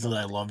one of the reasons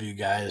I love you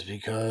guys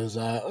because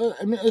I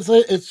mean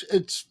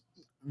it's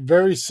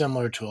very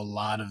similar to a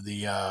lot of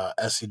the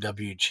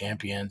SCW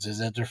champions is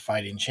that they're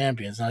fighting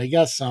champions. Now you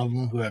got some of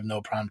them who have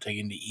no problem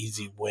taking the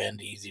easy win,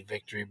 the easy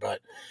victory,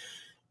 but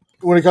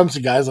when it comes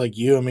to guys like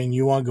you, I mean,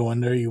 you want to go in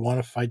there, you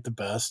want to fight the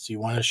best, you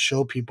want to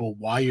show people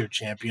why you're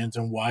champions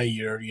and why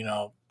you're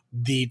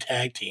the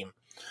tag team.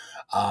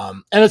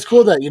 And it's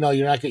cool that you're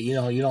not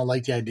you don't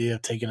like the idea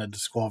of taking a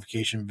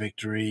disqualification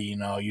victory.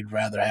 You'd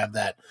rather have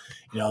that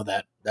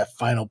that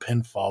final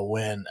pinfall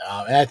win.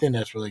 And I think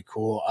that's really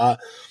cool.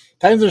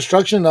 Titans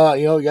Destruction,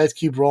 you guys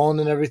keep rolling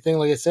and everything.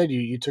 Like I said,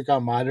 you took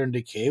out Modern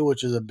Decay,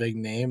 which is a big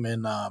name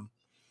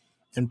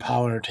in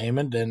Power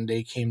Entertainment, and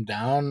they came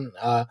down.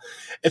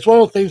 It's one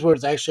of those things where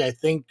it's actually I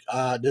think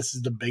this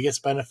is the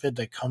biggest benefit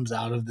that comes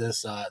out of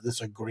this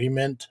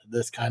agreement,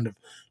 this kind of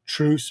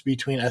truce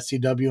between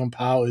SCW and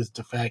POW is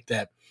the fact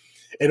that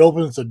it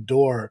opens the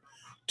door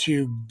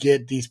to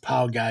get these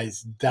POW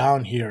guys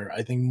down here,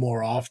 I think,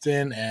 more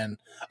often and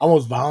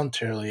almost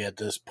voluntarily at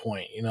this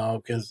point,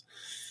 because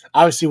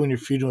obviously when you're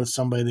feuding with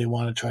somebody, they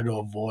want to try to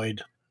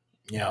avoid,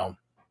 you know,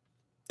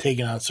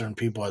 taking on certain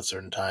people at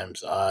certain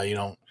times.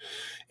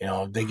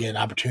 If they get an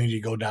opportunity to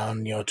go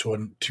down,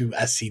 to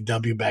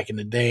SCW back in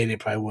the day, they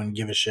probably wouldn't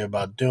give a shit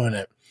about doing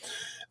it.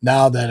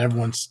 Now that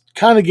everyone's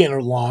kind of getting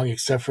along,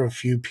 except for a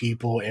few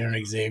people,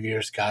 Aaron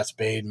Xavier, Scott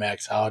Spade,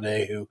 Max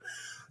Holiday, who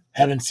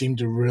haven't seemed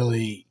to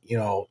really,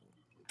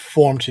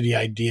 form to the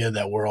idea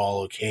that we're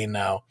all okay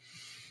now.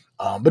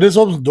 But this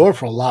opens the door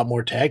for a lot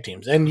more tag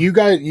teams. And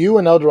you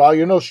and Eldorado,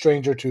 you're no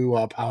stranger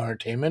to Power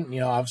Entertainment.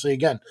 Obviously,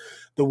 again,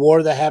 the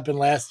war that happened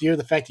last year,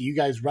 the fact that you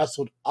guys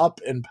wrestled up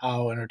in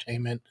Power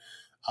Entertainment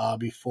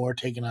before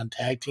taking on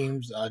tag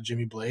teams,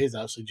 Jimmy Blaze,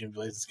 obviously Jimmy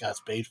Blaze and Scott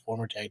Spade,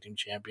 former tag team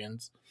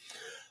champions.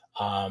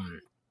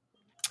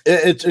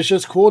 It's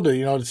just cool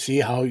to see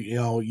how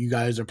you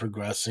guys are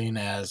progressing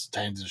as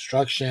Titans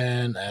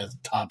Destruction, as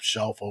top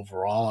shelf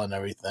overall, and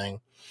everything.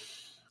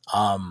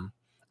 And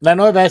I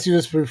know I've asked you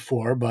this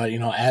before, but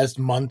as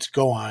months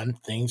go on,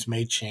 things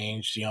may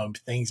change.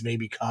 Things may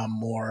become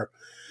more,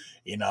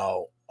 you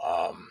know,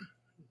 um,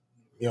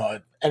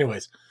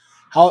 Anyways,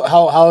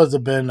 how has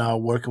it been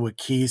working with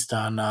Keist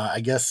on,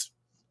 I guess,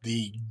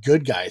 the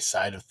good guy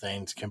side of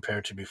things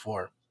compared to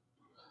before?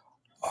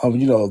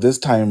 This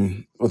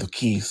time with the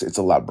Keys, it's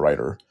a lot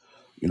brighter.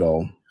 You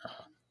know,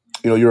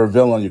 you're a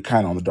villain. You're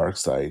kind of on the dark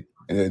side,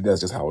 and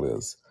that's just how it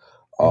is.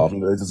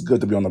 Mhm. It's just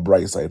good to be on the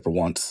bright side for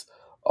once.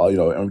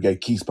 And we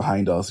get Keys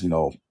behind us.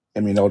 El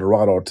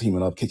Dorado are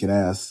teaming up, kicking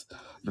ass.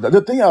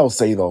 The thing I will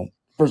say though,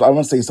 first I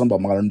want to say something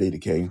about Modern Day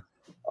Decay.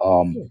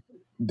 Um,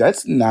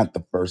 that's not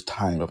the first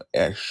time I've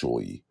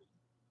actually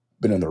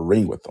been in the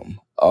ring with them.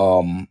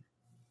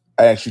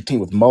 I actually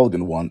teamed with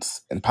Mulligan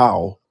once and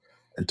Powell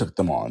and took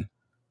them on.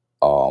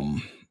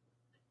 Um,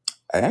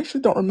 I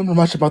actually don't remember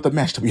much about the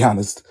match, to be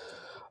honest.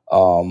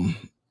 Um,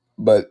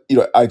 but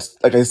I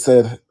like I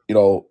said, in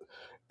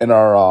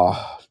our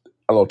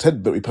little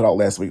tidbit we put out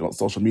last week on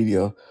social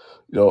media,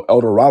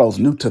 El Dorado's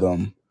new to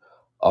them,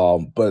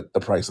 but the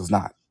price is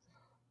not.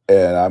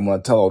 And I'm going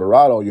to tell El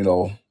Dorado,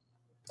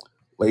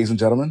 ladies and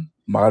gentlemen,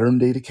 Modern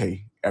Day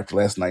Decay. After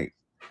last night,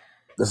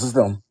 this is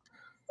them.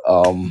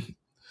 Um,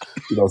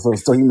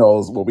 so he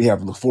knows what we have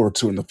to look forward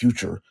to in the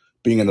future,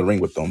 being in the ring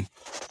with them.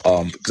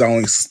 Because I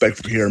only suspect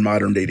from here,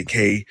 Modern Day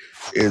Decay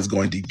is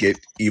going to get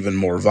even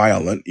more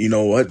violent. You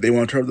know what? They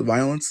want to turn up the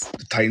violence.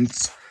 The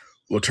Titans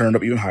will turn it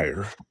up even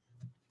higher.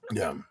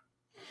 Yeah.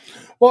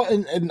 Well,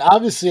 and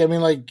obviously, I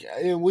mean, like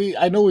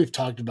I know we've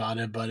talked about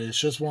it, but it's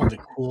just one of the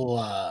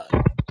cool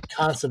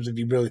concepts if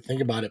you really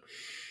think about it.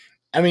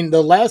 I mean,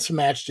 the last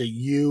match that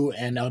you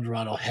and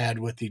Eldorado had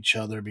with each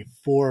other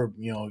before,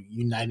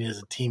 uniting as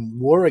a team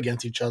were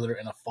against each other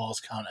in a Falls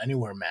Count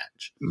Anywhere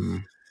match.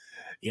 Mm.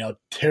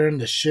 tearing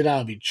the shit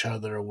out of each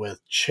other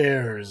with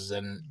chairs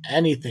and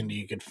anything that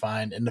you could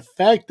find. And the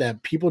fact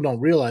that people don't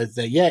realize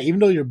that, yeah, even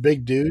though you're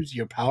big dudes,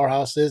 you're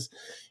powerhouses,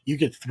 you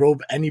could throw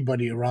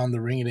anybody around the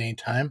ring at any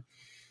time.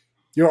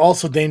 You're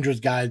also dangerous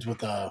guys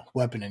with a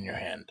weapon in your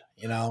hand.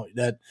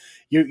 That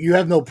you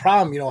have no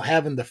problem,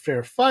 having the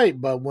fair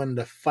fight, but when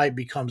the fight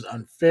becomes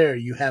unfair,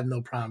 you have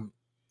no problem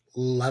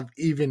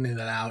evening it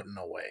out in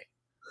a way.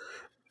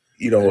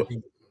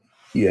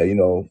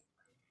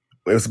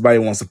 If somebody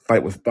wants to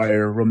fight with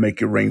fire, we'll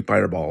make it rain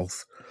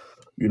fireballs.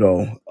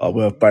 We'll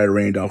have fire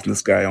rain down from the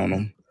sky on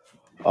them.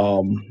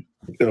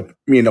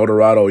 Me and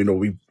Eldorado,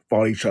 we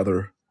fought each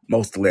other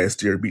most of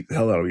last year, beat the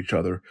hell out of each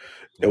other.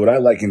 And what I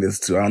like in this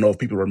too, I don't know if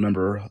people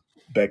remember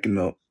back in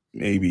the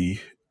maybe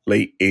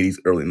late 80s,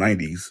 early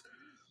 90s,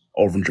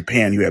 over in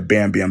Japan, you had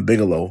Bam Bam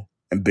Bigelow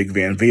and Big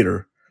Van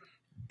Vader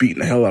beating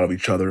the hell out of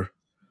each other.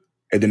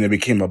 And then they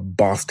became a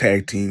boss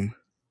tag team.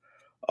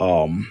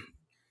 And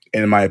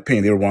in my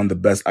opinion, they were one of the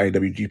best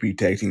IWGP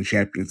tag team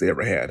champions they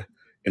ever had,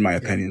 in my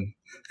opinion,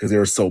 because they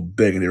were so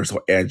big and they were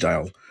so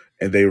agile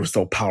and they were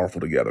so powerful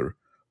together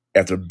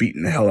after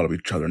beating the hell out of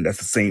each other. And that's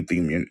the same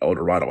thing me and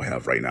Eldorado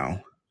have right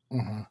now.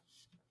 Mm-hmm.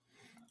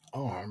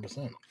 Oh,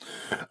 100%.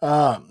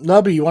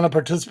 Nubby, you want to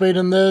participate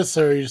in this,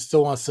 or you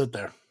still want to sit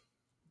there?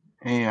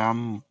 Hey,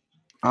 I'm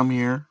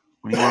here.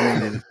 What do you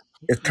want me to do?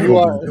 It's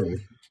Turtle.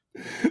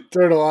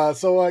 Turtle.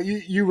 So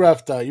you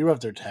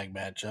refed their tag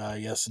match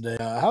yesterday.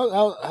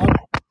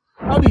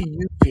 How do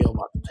you feel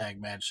about the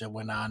tag match that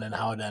went on and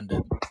how it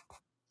ended?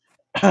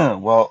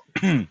 Well,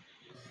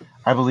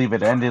 I believe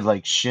it ended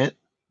like shit.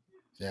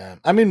 Yeah,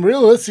 I mean,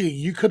 realistically,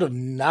 you could have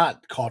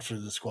not called for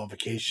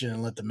disqualification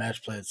and let the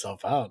match play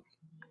itself out.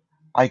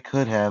 I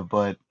could have,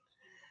 but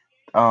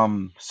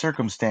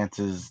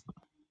circumstances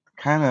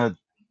kind of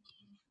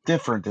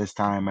different this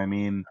time. I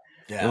mean,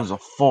 it was a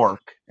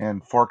fork,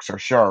 and forks are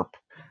sharp.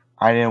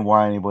 I didn't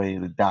want anybody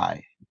to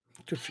die.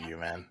 Good for you,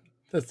 man.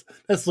 That's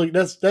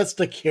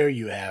the care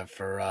you have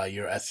for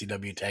your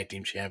SCW tag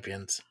team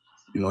champions.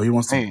 He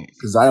wants to.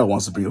 Kazaya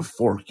wants to bring a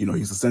fork.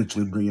 He's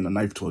essentially bringing a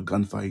knife to a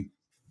gunfight.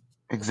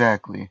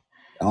 Exactly.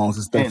 I don't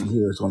suspect from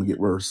here it's going to get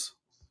worse.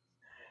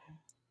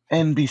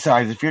 And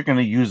besides, if you're going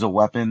to use a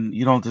weapon,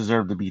 you don't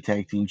deserve to be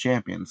tag team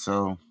champion.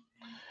 So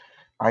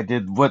I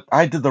did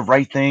the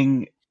right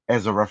thing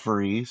as a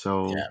referee.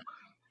 So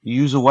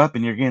you use a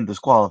weapon, you're getting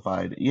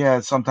disqualified.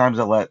 Yeah, sometimes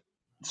I let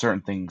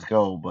certain things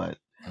go, but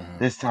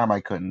this time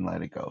I couldn't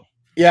let it go.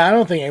 Yeah, I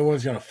don't think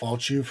anyone's gonna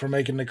fault you for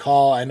making the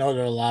call. I know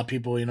there are a lot of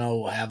people,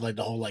 have like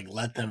the whole like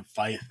let them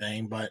fight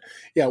thing, but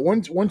yeah,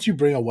 once you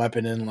bring a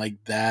weapon in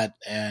like that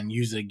and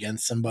use it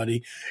against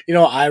somebody,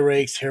 eye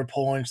rakes, hair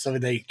pulling, stuff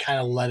like that, you kind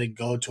of let it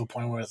go to a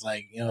point where it's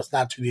like, it's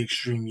not to the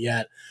extreme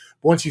yet.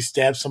 But once you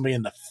stab somebody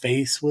in the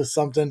face with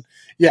something,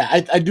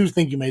 yeah, I do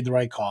think you made the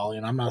right call.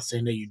 I'm not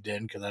saying that you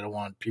didn't because I don't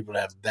want people to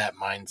have that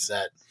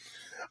mindset.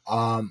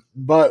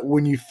 But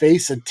when you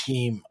face a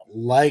team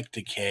like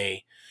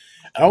Decay,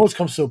 it always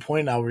comes to a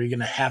point now where you're going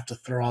to have to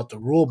throw out the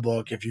rule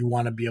book if you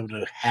want to be able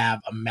to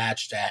have a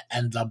match that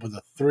ends up with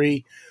a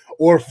 3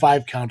 or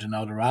 5 count in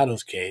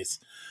Eldorado's case.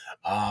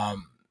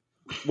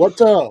 What's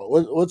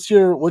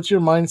your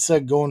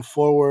mindset going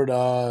forward?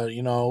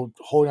 Holding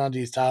on to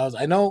these titles.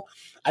 I know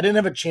I didn't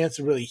have a chance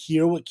to really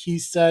hear what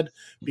Keith said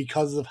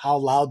because of how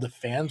loud the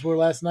fans were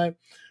last night,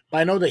 but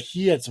I know that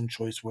he had some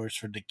choice words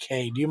for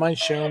Decay. Do you mind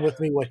sharing with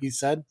me what he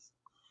said?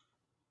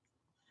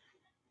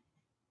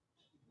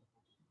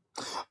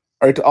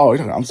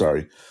 I'm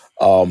sorry.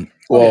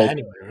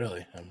 Anybody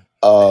really.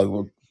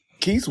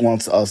 Keith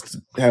wants us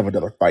to have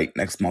another fight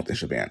next month in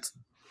Shabans.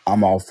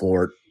 I'm all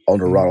for it.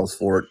 Eldorado's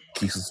for it.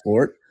 Keith is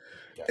for it.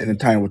 And then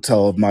time will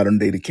tell if modern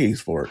day Decay's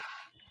for it.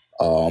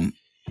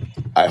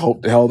 I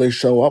hope the hell they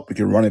show up. We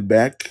can run it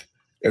back.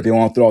 If they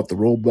want to throw out the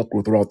rule book,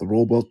 we'll throw out the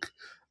rule book.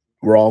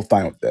 We're all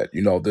fine with that.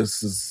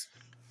 This is,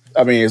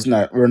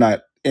 we're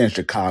not in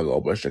Chicago,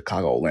 but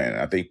Chicagoland.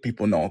 I think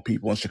people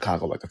in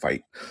Chicago like to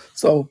fight.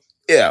 So,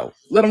 yeah,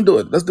 let them do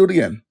it. Let's do it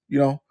again.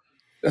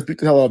 Let's beat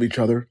the hell out of each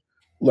other.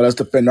 Let us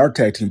defend our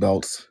tag team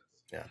belts.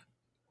 Yeah.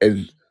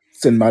 And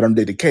send modern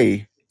day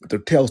Decay with their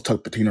tails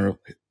tucked between their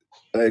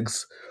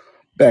legs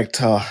back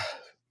to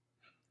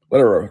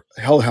whatever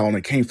hellhound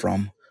it came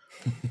from.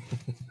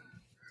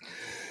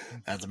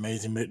 That's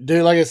amazing,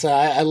 dude. Like I said,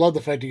 I love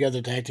the fact you guys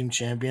are tag team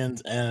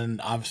champions,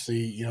 and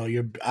obviously,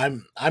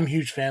 I'm a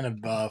huge fan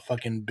of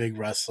fucking big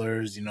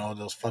wrestlers.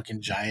 Those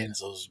fucking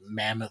giants, those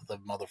mammoth of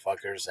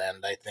motherfuckers,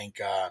 and I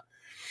think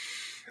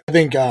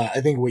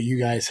what you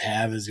guys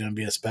have is going to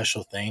be a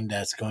special thing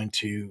that's going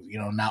to,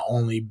 not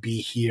only be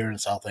here in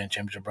Southland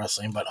Championship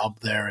Wrestling, but up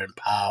there in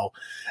POW.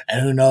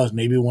 And who knows,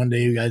 maybe one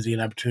day you guys get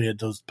an opportunity at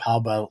those POW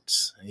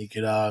belts and you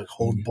could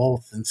hold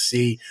both and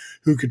see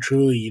who could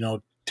truly,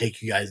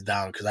 take you guys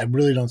down. Because I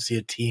really don't see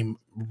a team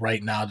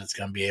right now that's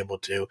going to be able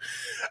to,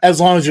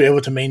 as long as you're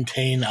able to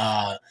maintain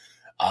that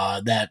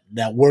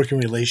working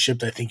relationship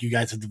that I think you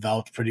guys have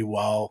developed pretty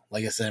well.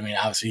 Like I said,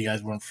 obviously you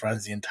guys weren't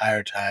friends the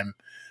entire time.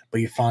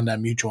 but you found that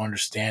mutual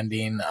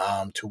understanding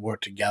to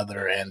work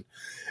together. And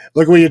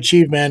look what you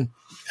achieved, man.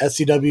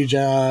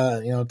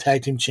 SCW,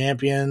 tag team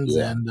champions,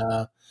 Yeah. and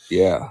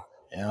Yeah.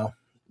 you know,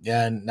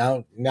 yeah. And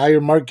now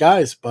you're marked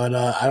guys, but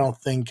I don't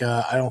think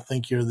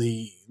you're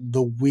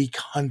the weak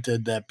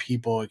hunted that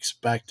people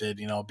expected.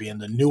 Being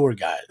the newer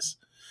guys.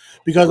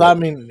 Because Right. I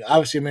mean,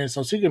 obviously, I mean, it's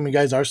no secret. I mean,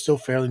 guys are still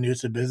fairly new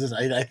to the business.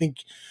 I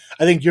think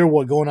you're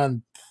what going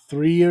on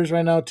 3 years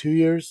right now, 2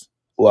 years.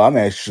 Well, I'm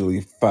actually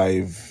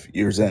 5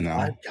 years in now.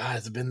 5 guys,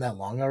 it's been that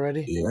long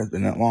already. Yeah, it's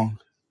been that long.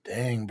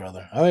 Dang,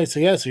 brother. All right, so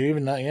yeah, so you're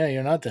even not, yeah,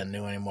 you're not that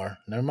new anymore.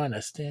 Never mind, I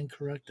stand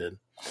corrected.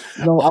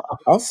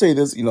 I'll say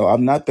this.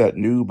 I'm not that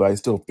new, but I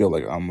still feel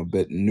like I'm a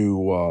bit new.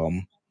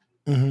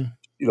 Mm-hmm.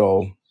 You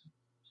know,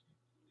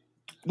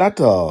 not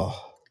to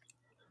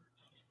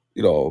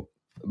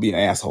be an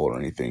asshole or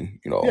anything.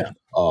 Yeah.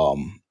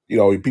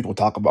 People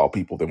talk about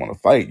people they want to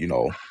fight.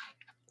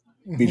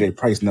 Mm-hmm. BJ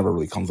Price never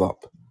really comes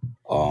up.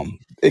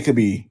 It could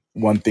be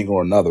one thing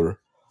or another.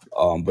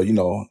 But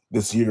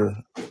this year,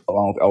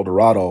 along with El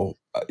Dorado,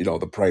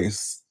 the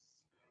Price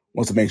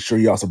wants to make sure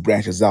he also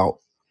branches out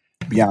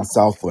beyond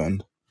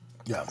Southland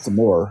Yeah. some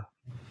more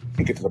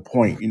and get to the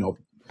point,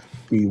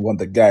 be one of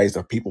the guys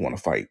that people want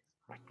to fight.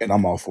 And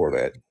I'm all for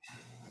that.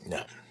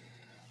 Yeah.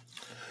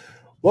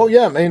 Well,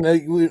 yeah, man.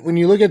 When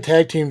you look at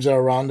tag teams that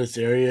are around this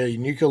area,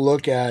 and you can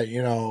look at,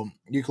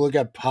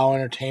 Power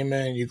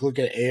Entertainment, you can look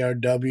at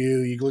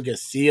ARW, you can look at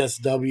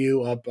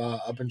CSW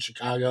up in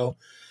Chicago,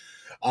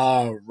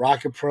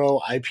 Rocket Pro,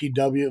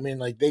 IPW. I mean,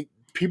 like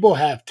people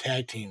have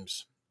tag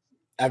teams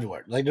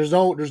everywhere. Like there's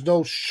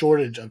no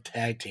shortage of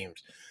tag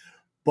teams.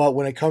 But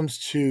when it comes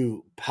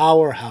to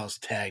powerhouse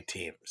tag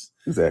teams,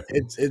 Exactly.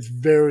 it's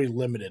very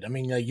limited. I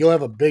mean, like you'll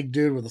have a big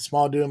dude with a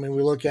small dude. I mean,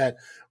 we look at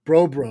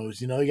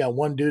Bros. You got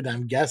one dude.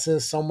 I'm guessing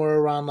somewhere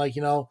around like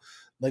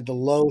the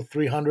low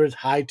 300s,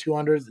 high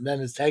 200s, and then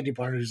his tag team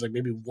partner is like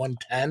maybe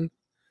 110.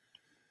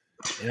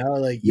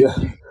 Like Yeah.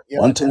 yeah,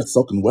 110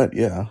 soaking wet.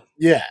 Yeah.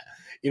 yeah.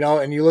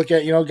 And you look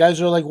at guys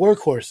who are like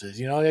workhorses.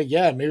 Like,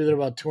 yeah, maybe they're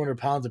about 200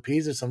 pounds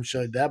apiece or some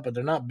shit like that, but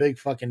they're not big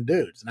fucking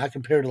dudes, not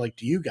compared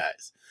to you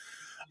guys.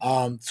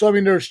 So I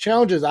mean, there's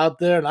challenges out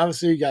there, and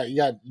obviously you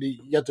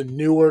got the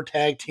newer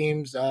tag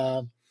teams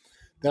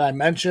that I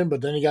mentioned,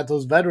 but then you got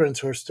those veterans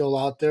who are still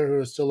out there who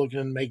are still looking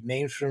to make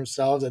names for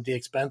themselves at the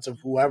expense of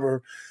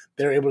whoever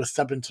they're able to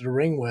step into the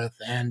ring with.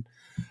 And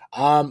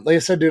like I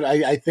said, dude,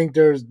 I think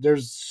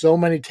there's so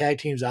many tag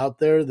teams out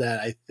there that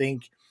I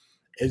think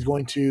is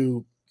going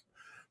to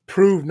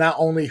prove not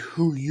only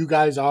who you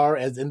guys are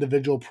as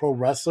individual pro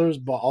wrestlers,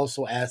 but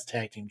also as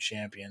tag team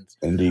champions.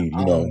 Indeed.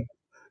 Um,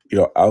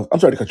 I'm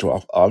sorry to cut you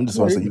off. I'm just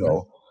no, want to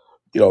you're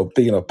say, good, man.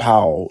 thinking of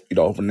Powell,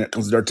 when it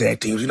comes to their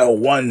tag teams,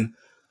 one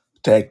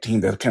tag team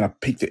that kind of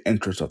piqued the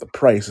interest of the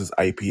Price is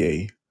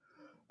IPA.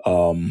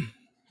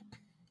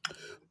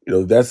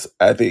 That's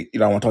I think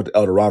I want to talk to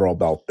El Dorado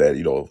about that.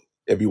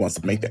 If he wants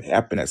to make that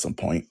happen at some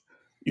point,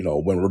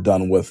 when we're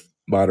done with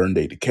modern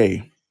day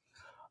decay,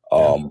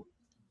 Yeah,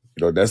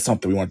 that's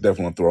something we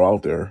definitely want to throw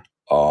out there.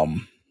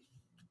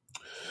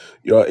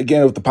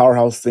 Again with the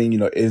powerhouse thing,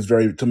 is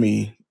very to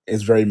me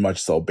is very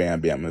much so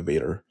Bam Bam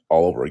Invader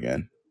all over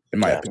again, in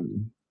my yeah.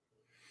 opinion.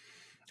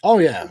 Oh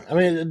yeah, I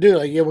mean, dude,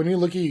 like yeah, when you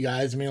look at you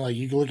guys, I mean, like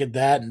you can look at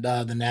that and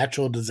the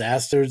natural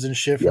disasters and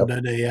shit from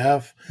Yep.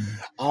 WAF.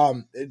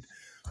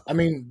 I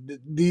mean,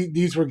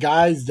 these were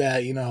guys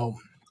that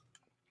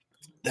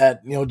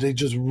they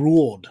just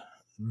ruled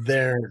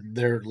their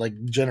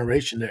like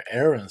generation, their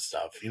era and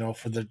stuff.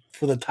 For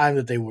the time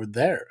that they were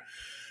there,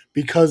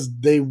 because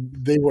they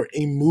were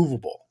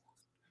immovable.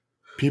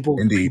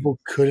 Indeed. People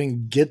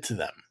couldn't get to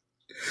them.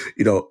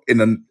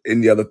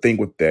 And the other thing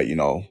with that,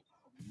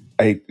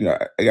 I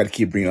got to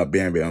keep bringing up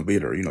Bam Bam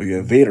Vader. You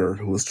have Vader,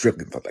 who was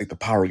strictly like the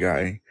power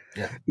guy.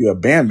 Yeah. You have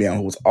Bam Bam,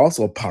 who was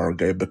also a power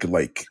guy, but could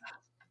like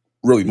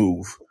really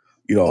move.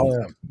 Oh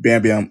yeah.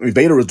 Bam Bam. I mean,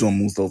 Vader was doing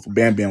moonsaults.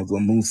 Bam Bam was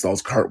doing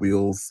moonsaults,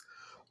 cartwheels.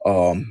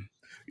 Um,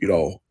 you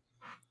know,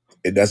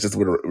 and that's just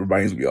what it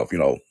reminds me of.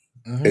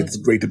 Mm-hmm. It's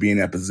great to be in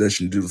that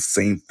position, do the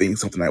same thing.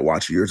 Something I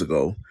watched years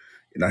ago.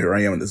 Here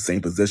I am in the same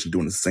position,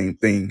 doing the same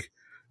thing.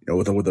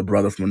 With a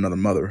brother from another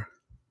mother.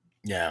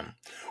 Yeah.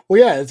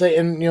 Well, yeah, it's like,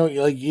 and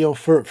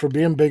for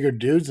being bigger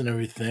dudes and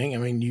everything. I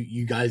mean,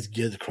 you guys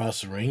get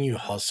across the ring, you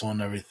hustle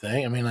and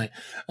everything. I mean,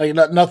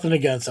 nothing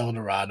against El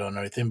Dorado and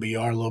everything, but you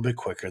are a little bit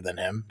quicker than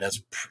him.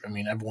 I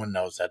mean, everyone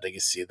knows that. They can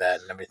see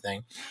that and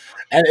everything.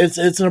 And it's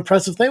an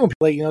impressive thing when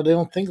people they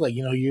don't think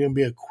you're gonna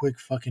be a quick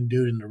fucking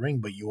dude in the ring,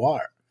 but you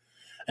are.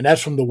 And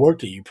that's from the work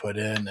that you put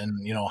in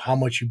and how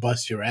much you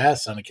bust your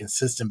ass on a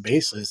consistent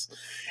basis,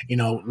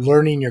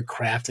 learning your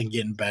craft and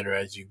getting better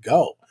as you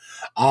go.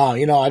 I'm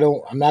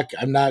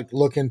not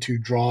looking to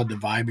draw a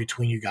divide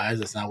between you guys.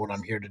 That's not what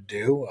I'm here to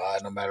do,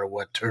 no matter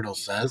what Turtle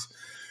says.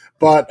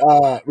 But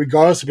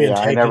regardless of being Yeah,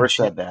 I tag never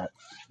team said that.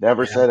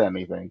 Never yeah. said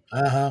anything.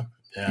 Uh-huh.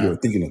 You Yeah. were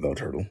thinking it though,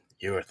 Turtle.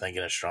 You were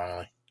thinking it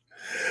strongly.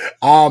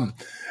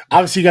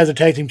 Obviously you guys are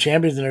tag team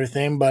champions and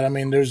everything, but I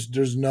mean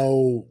there's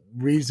no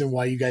reason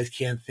why you guys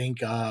can't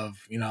think of,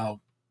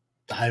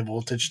 the high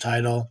voltage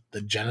title,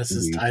 the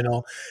Genesis Indeed.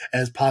 title,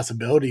 as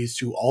possibilities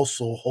to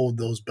also hold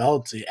those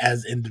belts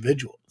as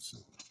individuals.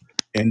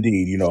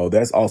 Indeed,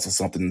 that's also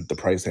something the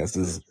Price has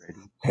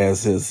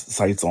his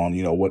sights on.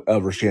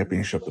 Whatever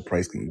championship the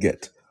Price can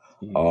get.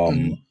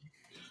 Mhm.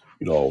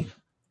 You know,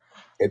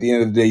 at the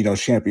end of the day,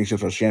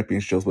 championships are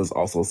championships, but it's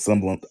also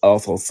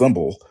a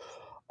symbol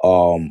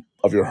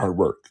of your hard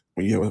work.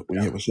 When you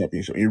have a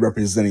championship, and you're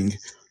representing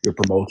your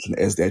promotion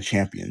as that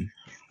champion.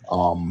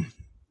 Um,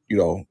 you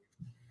know,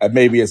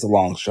 maybe it's a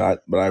long shot,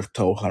 but I've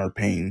told Hunter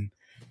Payne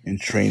in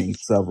training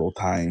several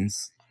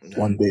times, Yeah.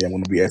 one day I'm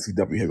going to be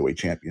SCW heavyweight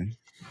champion.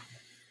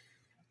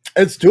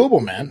 It's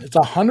doable, man. It's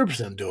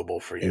 100%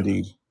 doable for you.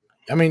 Indeed.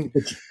 I mean,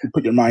 you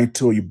put your mind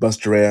to it, you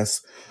bust your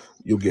ass,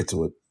 you'll get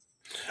to it.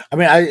 I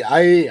mean,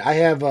 I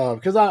have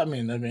because I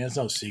mean it's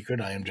no secret.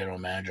 I am general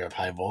manager of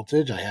High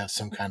Voltage. I have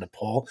some kind of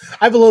pull.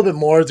 I have a little bit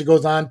more as it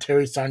goes on.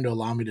 Terry's starting to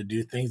allow me to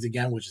do things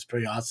again, which is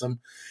pretty awesome.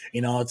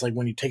 It's like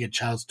when you take a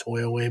child's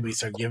toy away, but you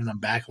start giving them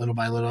back little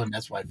by little, and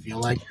that's what I feel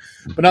like.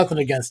 But nothing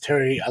against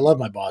Terry. I love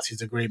my boss.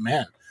 He's a great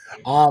man.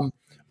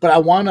 But I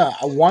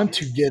want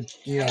to get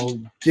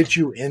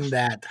you in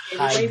that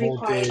high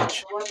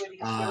voltage,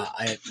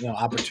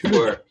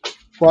 opportunity.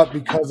 But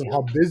because of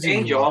how busy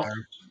you are,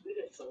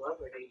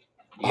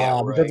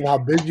 because of how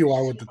busy you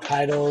are with the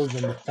titles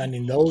and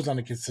defending those on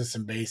a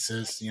consistent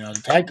basis,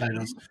 the tag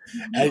titles,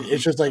 and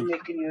it's just like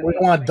we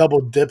don't want to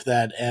double dip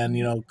that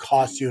and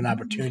cost you an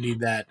opportunity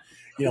that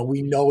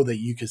we know that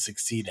you can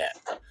succeed at.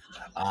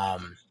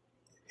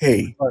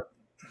 Hey,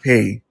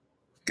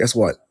 guess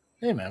what?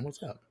 Hey man,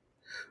 what's up?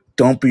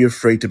 Don't be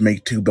afraid to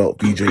make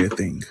 2-belt VJ a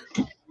thing.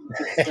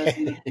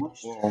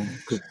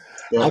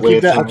 I'll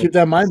keep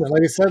that in mind. But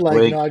like I said,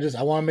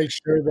 I want to make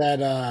sure that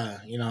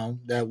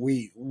that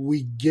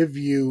we give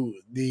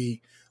you the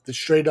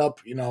straight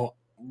up I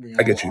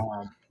get you.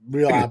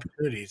 real I get you.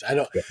 opportunities. I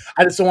Yeah.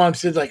 just don't want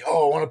to sit like,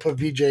 oh, I want to put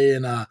VJ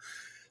in a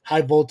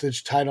high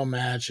voltage title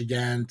match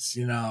against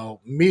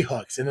me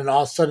hooks, and then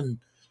all of a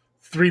sudden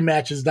 3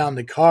 matches down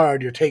the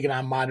card, you're taking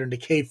on Modern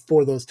Decay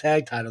for those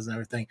tag titles and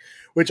everything.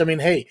 Which, I mean,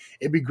 hey,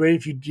 it'd be great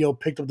if you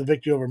picked up the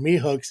victory over me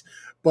hooks,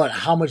 but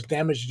how much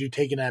damage did you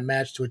take in that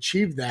match to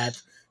achieve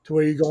that? To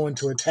where you go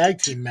into a tag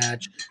team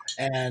match,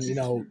 and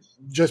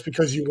just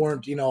because you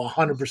weren't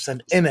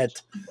 100% in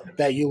it,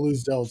 that you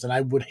lose those. And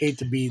I would hate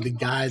to be the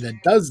guy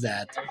that does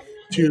that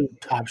to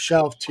Top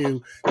Shelf,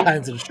 to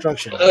Times of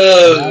Destruction.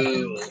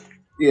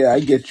 Yeah, I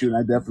get you, and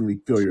I definitely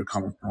feel you're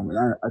coming from, and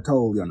I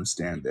totally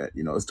understand that.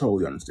 It's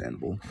totally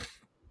understandable.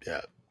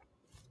 Yeah.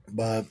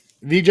 But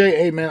VJ,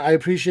 hey man, I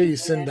appreciate you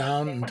sitting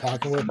down and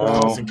talking with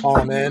us and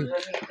calling in.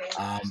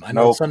 I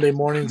know Sunday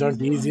mornings aren't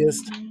the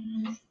easiest.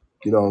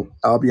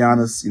 I'll be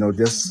honest,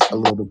 just a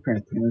little bit of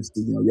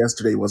transparency.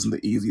 Yesterday wasn't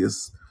the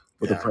easiest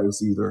for the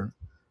Price either.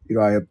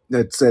 I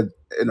had said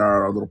in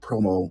our little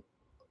promo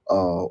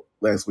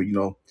last week,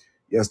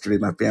 yesterday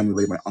my family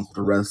laid my uncle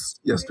to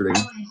rest yesterday.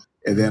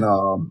 And then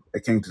I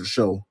came to the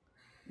show.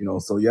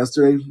 So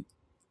yesterday,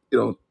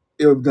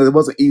 it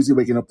wasn't easy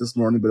waking up this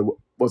morning, but it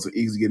wasn't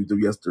easy getting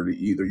through yesterday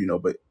either,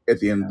 but at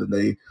the end of the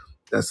day,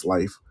 that's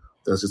life.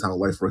 That's just how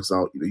life works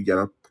out. You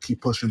gotta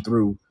keep pushing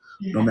through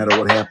no matter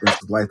what happens.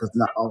 Because life is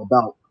not all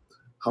about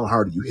how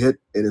hard you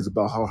hit. It is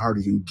about how hard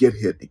you can get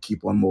hit and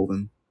keep on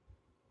moving.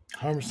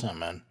 100%,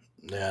 man.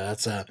 Yeah,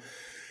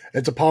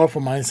 it's a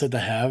powerful mindset to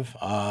have.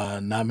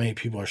 Not many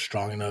people are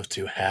strong enough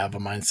to have a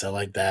mindset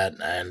like that,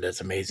 and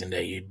it's amazing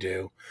that you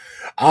do.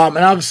 And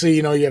obviously,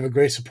 you have a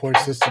great support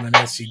system in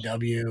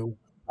SCW.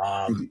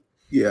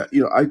 Yeah,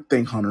 I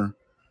thank Hunter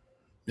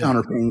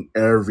Payne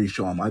every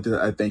show.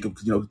 I thank him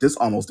because this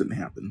almost didn't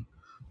happen.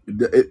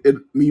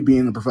 Me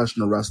being a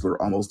professional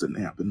wrestler almost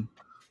didn't happen.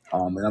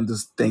 And I'm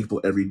just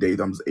thankful every day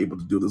that I'm just able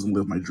to do this and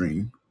live my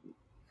dream.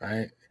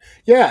 Right.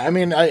 Yeah, I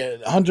mean,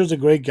 Hunter's a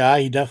great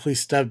guy. He definitely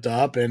stepped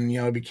up,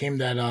 and became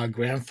that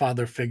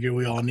grandfather figure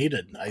we all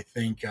needed. I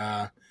think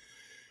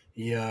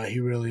he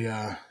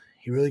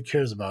really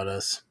cares about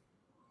us.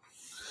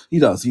 He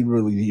does. He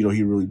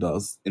really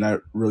does, and I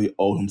really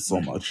owe him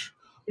so much.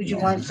 Did you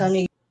want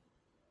Sunny?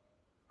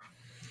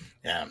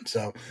 Yeah.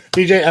 So,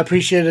 BJ, I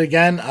appreciate it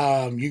again.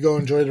 You go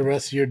enjoy the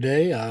rest of your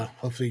day.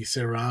 Hopefully, you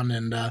sit around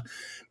and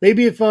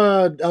maybe if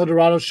El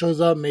Dorado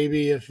shows up,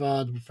 maybe if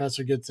the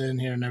professor gets in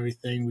here and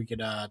everything, we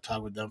could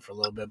talk with them for a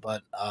little bit.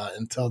 But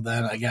until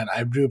then, again,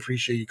 I do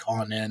appreciate you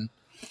calling in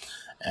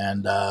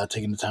and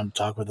taking the time to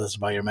talk with us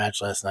about your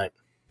match last night.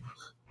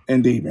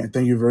 Indeed, man.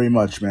 Thank you very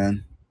much,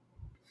 man.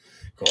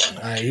 Cool.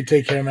 All right, you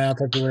take care, man. I'll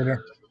talk to you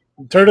later.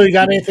 Turtle, you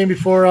got anything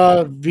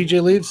before VJ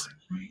leaves?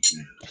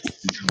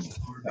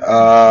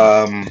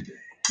 Good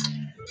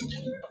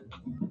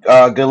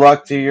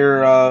luck to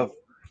your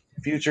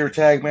future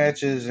tag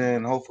matches,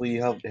 and hopefully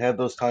you have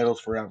those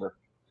titles forever.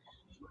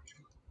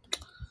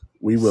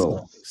 We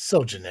will.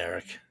 So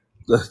generic.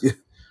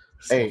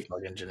 Hey,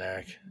 fucking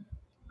generic.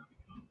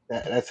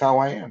 That's how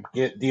I am.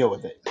 Deal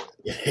with it.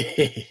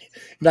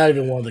 Not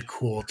even one of the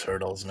cool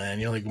turtles, man.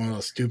 You're like one of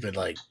those stupid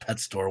pet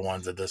store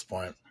ones at this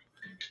point.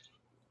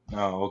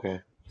 Oh,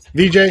 okay.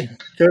 VJ,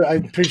 I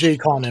appreciate you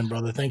calling in,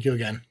 brother. Thank you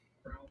again.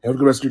 Have a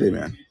good rest of your day,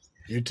 man.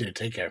 You too.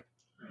 Take care.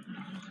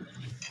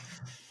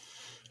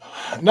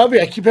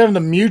 Nubby, I keep having to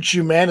mute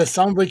you, man. It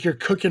sounds like you're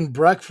cooking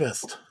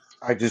breakfast.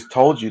 I just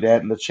told you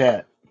that in the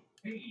chat.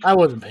 I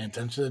wasn't paying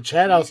attention to the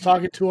chat. I was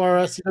talking to our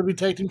SCW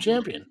Tag Team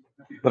Champion.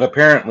 But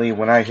apparently,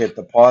 when I hit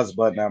the pause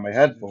button on my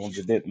headphones,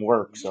 it didn't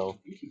work. So,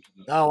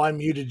 Oh, I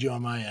muted you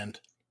on my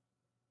end.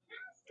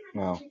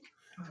 no.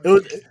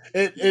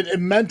 It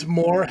meant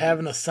more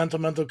having a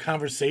sentimental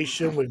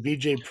conversation with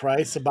BJ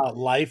Price about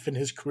life and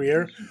his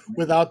career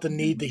without the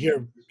need to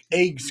hear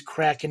eggs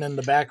cracking in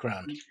the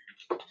background.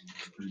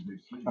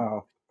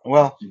 Oh,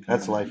 well,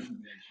 that's life.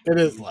 It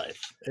is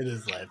life. It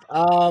is life.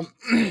 Awesome.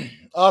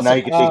 Now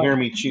you get to hear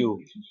me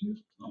chew,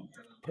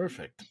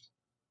 Perfect.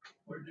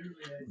 I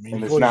mean,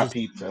 and it's not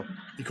pizza.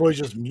 you can always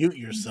just mute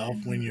yourself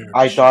when you're.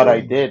 I thought I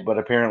chewing. did, but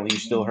apparently you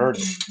still heard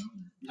it.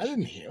 I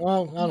didn't hear.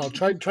 Well, I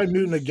don't know. Try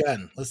muting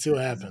again. Let's see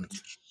what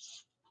happens.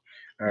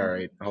 All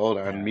right, hold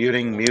on. Yeah.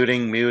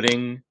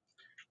 Muting.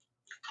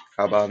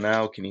 How about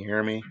now? Can you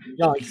hear me?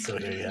 Yeah, I can still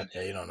hear you.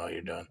 Yeah, you don't know what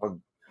you're doing.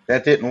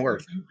 That didn't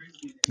work.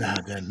 No,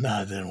 it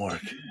didn't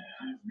work.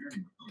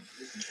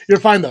 You're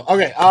fine though.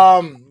 Okay. I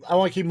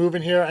want to keep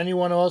moving here.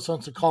 Anyone else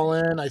wants to call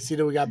in? I see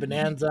that we got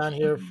Bonanza on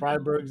here.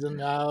 Freiberg's in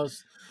the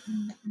house.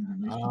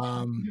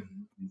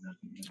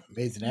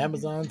 Amazing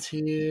Amazon's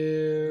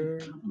here.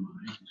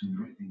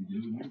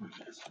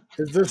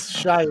 Is this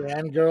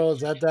Cheyenne girl? Is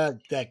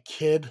that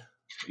kid?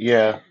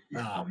 Yeah.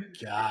 Oh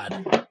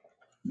God.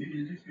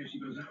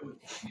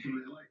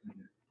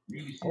 I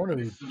wonder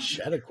who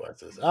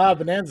Chediquest is.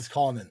 Bonanza's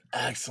calling in.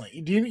 Excellent.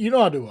 You know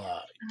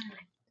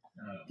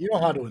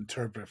how to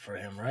interpret for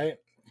him, right?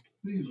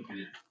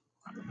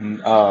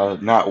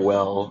 Not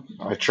well.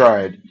 I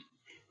tried.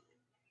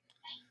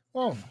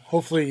 Well,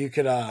 hopefully you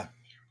could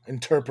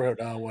interpret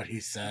what he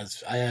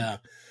says. I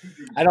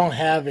don't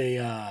have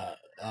a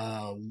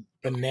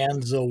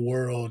Bonanza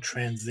World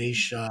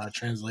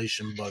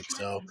translation book,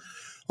 so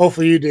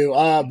hopefully you do.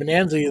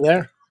 Bonanza, you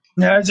there?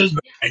 No, it's just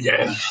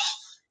Bonanza.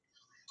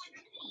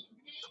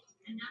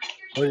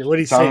 What do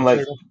you say,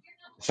 Turtle?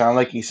 Sound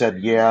like he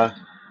said yeah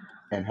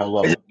and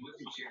hello.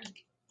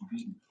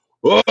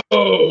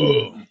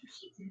 Whoa!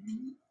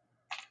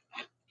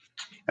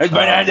 It's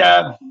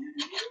Bonanza.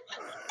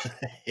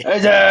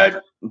 It's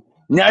a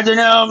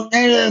national,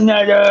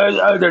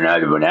 another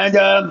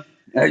Bonanza.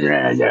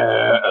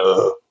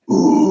 Bonanza.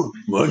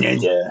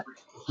 Bonanza.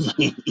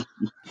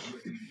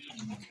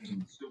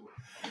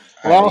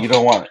 Well, you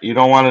don't want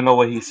to know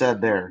what he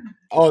said there.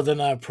 Oh, is that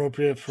not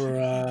appropriate for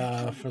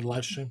the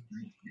live stream?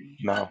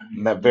 No,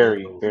 not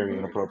very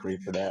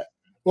inappropriate for that.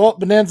 Well,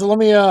 Bonanza, let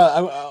me.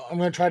 I'm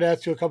going to try to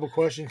ask you a couple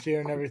questions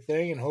here and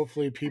everything, and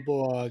hopefully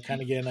people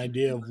kind of get an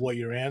idea of what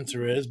your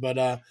answer is.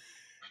 But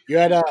you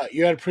had a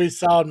pretty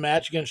solid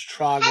match against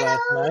Trog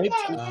last night.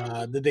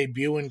 The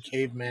debut in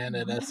Caveman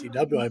at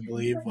SCW, I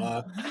believe.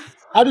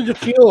 How did you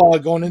feel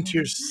going into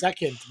your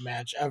second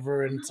match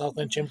ever in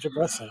Southland Championship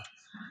Wrestling?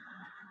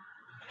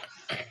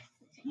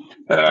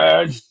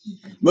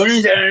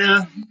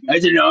 Bonanza.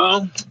 As you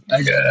know,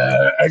 as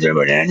a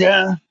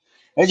Bonanza.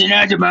 As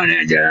another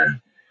Bonanza.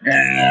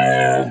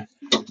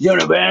 You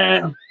know,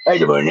 man.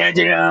 As a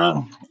Bonanza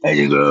now. As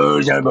it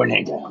goes, a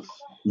Bonanza.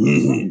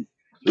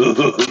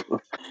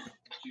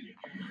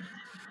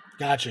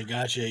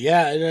 Gotcha.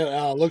 Yeah,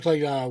 it looked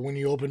like when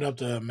you opened up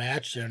the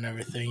match there and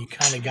everything, you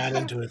kind of got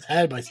into his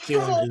head by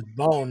stealing his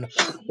bone.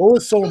 What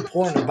was so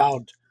important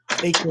about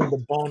taking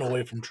the bone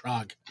away from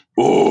Trog?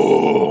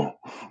 Oh,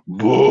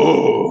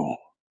 boo.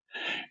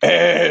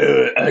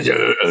 As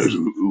a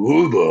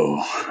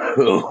woobo.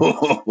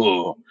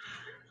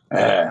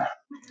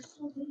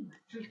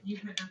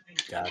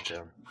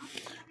 Gotcha.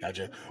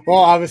 Well,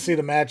 obviously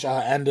the match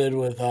ended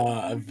with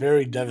a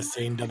very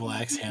devastating double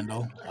axe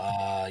handle.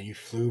 You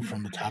flew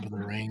from the top of the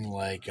ring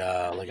like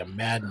a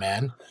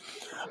madman.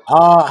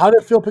 How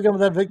did it feel picking up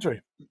that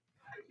victory?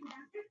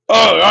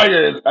 Oh, I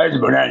just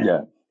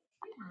Bonanza.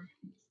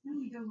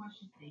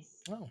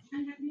 Oh.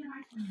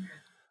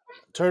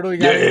 Turtle, you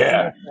got anything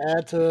else to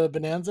add to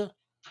Bonanza?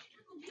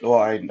 Well,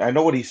 I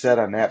know what he said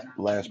on that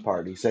last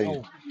part. He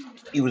said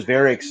he was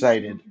very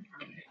excited.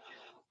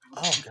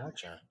 Oh,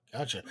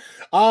 gotcha.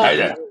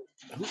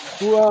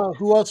 Who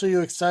else are you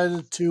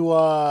excited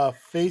to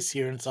face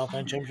here in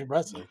Southland Championship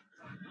Wrestling?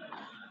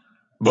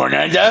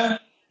 Bonanza?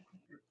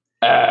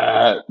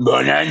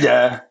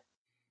 Bonanza?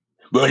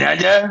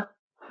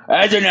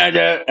 That's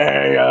another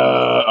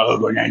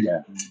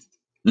Bonanza.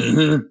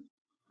 Mm-hmm.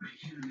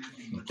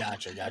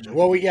 Gotcha.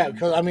 Well, yeah,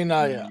 because I mean,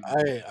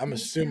 I'm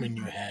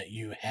assuming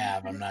you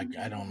have.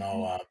 I don't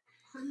know.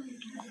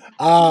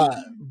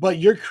 But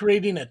you're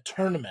creating a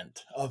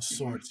tournament of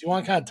sorts. You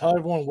want to kind of tell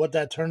everyone what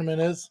that tournament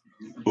is?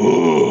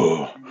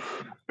 Ooh.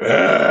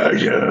 Got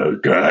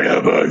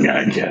a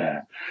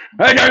Bonanza.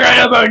 I got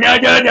a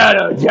Bonanza.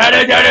 Got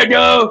a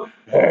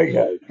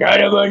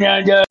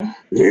Bonanza.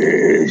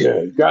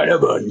 Got a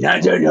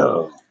Bonanza.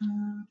 No.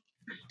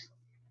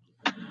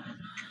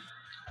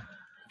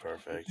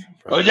 Perfect.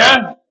 What's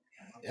that?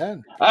 Yeah.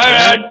 All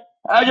right.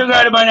 I just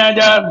got a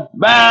Bonanza.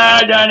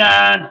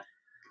 Banana.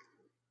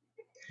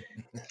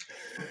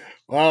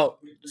 Well,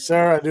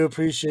 sir, I do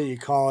appreciate you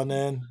calling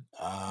in.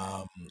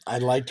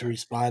 I'd like to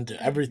respond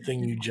to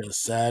everything you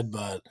just said,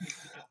 but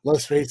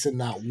let's face it,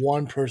 not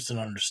one person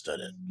understood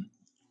it.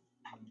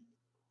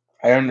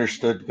 I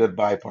understood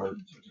goodbye part.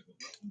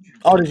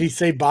 Oh, did he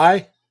say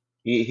bye?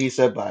 He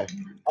said bye.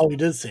 Oh, he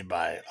did say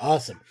bye.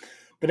 Awesome.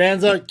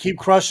 Bonanza, keep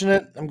crushing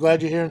it. I'm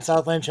glad you're here in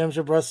Southland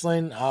Championship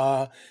Wrestling.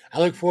 I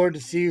look forward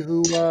to see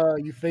who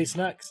you face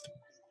next.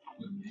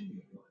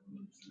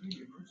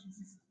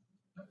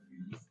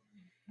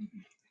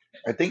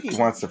 I think he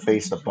wants to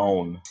face the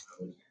bone.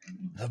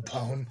 The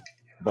bone.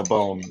 The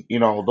bone. You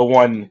know, the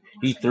one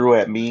he threw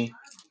at me,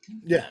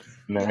 Yeah,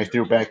 and then I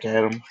threw back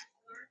at him.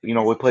 You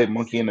know, we played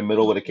monkey in the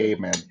middle with a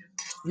caveman.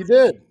 you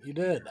did. You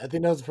did. I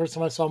think that was the first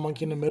time I saw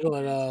Monkey in the Middle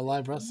at a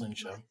live wrestling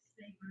show.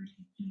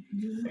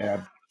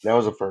 Yeah, that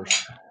was a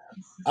first.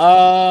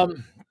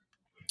 Um,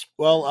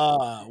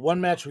 Well,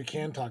 one match we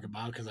can talk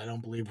about because I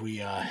don't believe we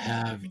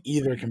have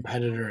either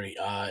competitor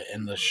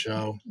in the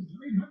show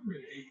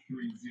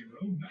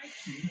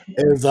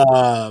is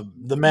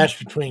the match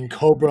between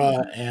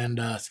Cobra and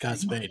Scott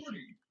Spade.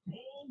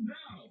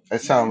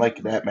 That sounded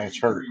like that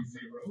match hurt.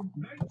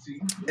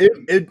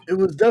 It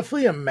was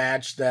definitely a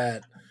match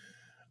that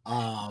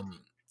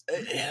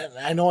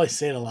I know I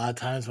say it a lot of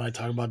times when I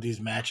talk about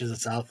these matches at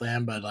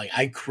Southland, but like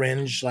I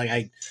cringe,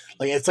 like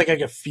it's like I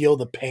can feel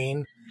the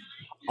pain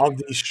of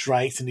these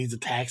strikes and these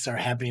attacks that are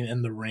happening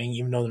in the ring,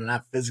 even though they're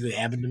not physically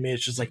happening to me.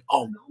 It's just like,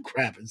 oh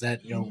crap, is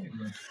that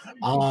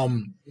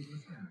Um,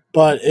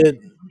 but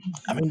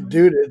I mean,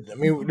 dude,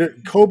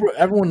 Cobra.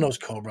 Everyone knows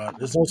Cobra.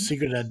 There's no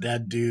secret that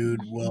that dude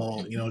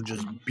will,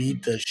 just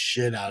beat the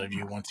shit out of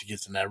you once he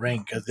gets in that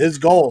ring because his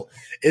goal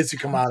is to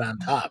come out on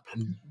top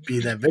and be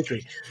that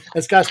victory.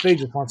 And Scott Spade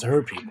just wants to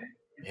hurt people.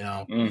 You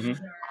know, Hmm.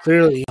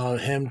 clearly,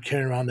 him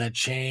carrying around that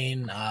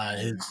chain,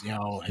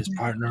 his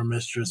partner,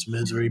 Mistress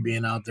Misery,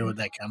 being out there with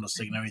that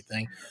candlestick and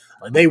everything.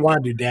 Like, they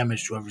want to do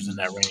damage to whoever's in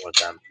that ring with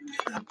them.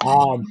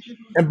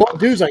 And both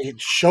dudes like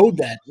it showed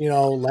that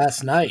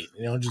last night,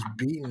 just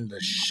beating the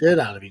shit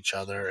out of each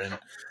other, and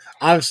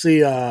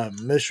obviously,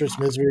 Mistress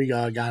Misery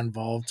got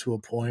involved to a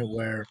point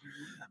where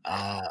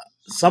uh,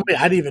 somebody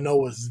I didn't even know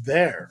was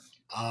there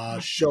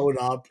showed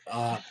up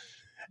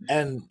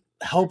and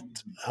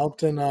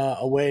helped in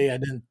a way I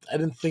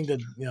didn't think that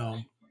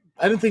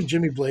I didn't think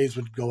Jimmy Blaze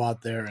would go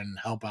out there and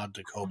help out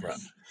the Cobra.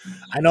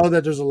 I know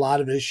that there's a lot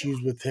of issues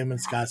with him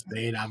and Scott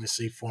Spade,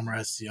 obviously former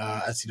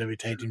SCW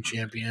Tag Team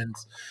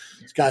Champions.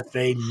 Scott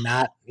Spade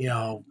not,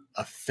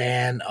 a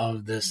fan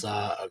of this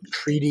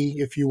treaty,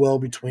 if you will,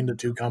 between the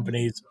two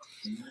companies.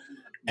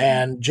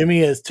 And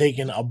Jimmy has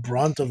taken a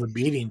brunt of the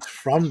beatings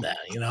from that,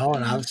 and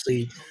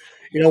obviously,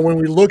 when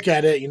we look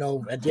at it,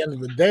 at the end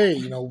of the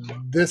day,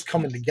 this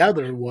coming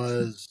together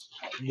was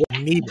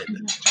what needed.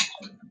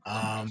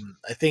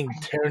 I think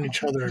tearing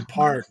each other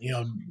apart,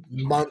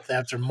 month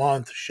after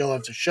month, show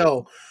after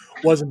show,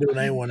 wasn't doing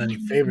anyone any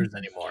favors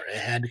anymore. It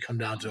had to come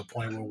down to a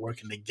point where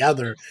working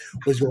together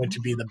was going to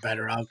be the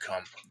better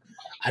outcome.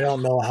 I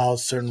don't know how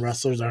certain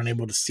wrestlers aren't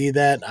able to see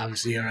that.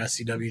 Obviously, our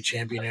SCW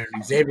champion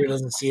Aaron Xavier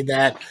doesn't see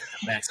that.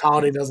 Max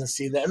Holiday doesn't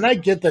see that, and I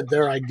get that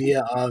their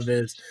idea of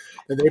is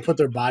that they put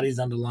their bodies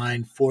on the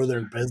line for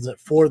their business,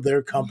 for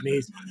their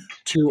companies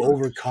to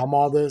overcome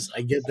all this.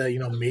 I get that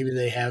maybe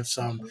they have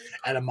some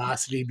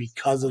animosity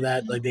because of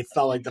that. Like they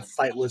felt like the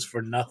fight was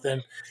for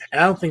nothing,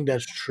 and I don't think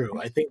that's true.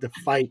 I think the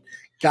fight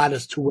got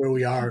us to where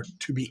we are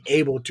to be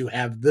able to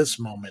have this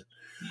moment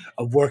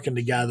of working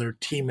together,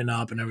 teaming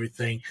up, and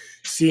everything.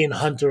 Seeing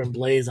Hunter and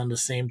Blaze on the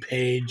same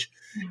page,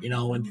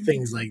 and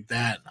things like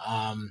that.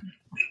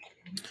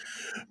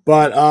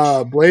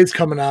 But Blaze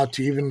coming out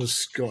to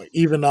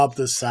even up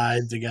the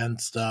sides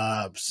against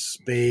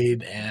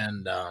Spade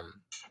and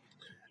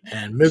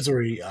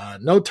Misery.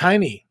 No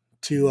Tiny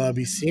to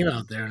be seen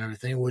out there and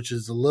everything, which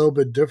is a little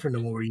bit different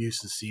than what we're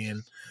used to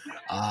seeing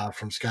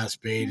from Scott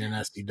Spade and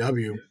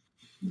SCW.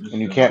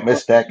 And you can't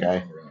miss that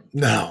guy.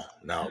 No,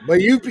 no.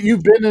 But you've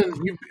been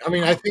in. I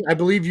mean, I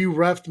believe you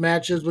refed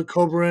matches with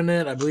Cobra in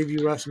it. I believe you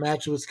refed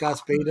matches with Scott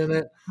Spade in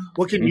it.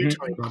 What can you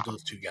tell me Hmm. about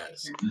those two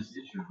guys?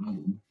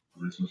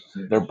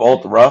 They're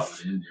both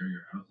rough,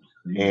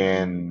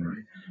 and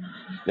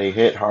they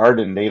hit hard,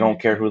 and they don't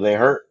care who they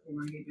hurt.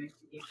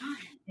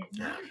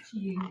 Yeah.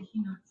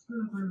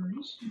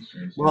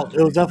 Well,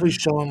 it was definitely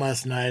showing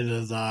last night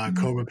as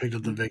Cobra picked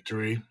up the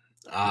victory.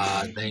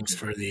 Thanks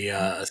for the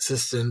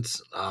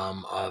assistance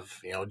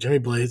of Jimmy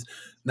Blaze,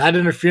 not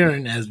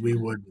interfering as we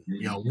would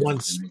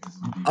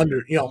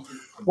under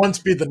once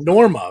be the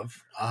norm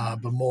of,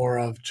 but more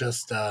of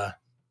just him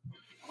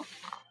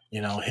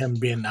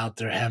being out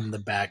there having the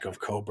back of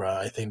Cobra.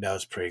 I think that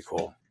was pretty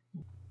cool.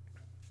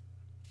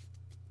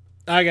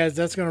 All right, guys,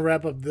 that's gonna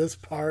wrap up this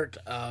part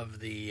of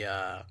the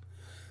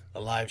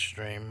live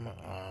stream.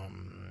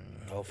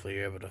 Hopefully,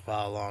 you're able to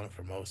follow along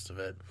for most of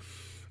it.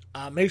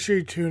 Make sure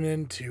you tune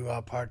in to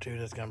part two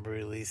that's going to be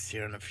released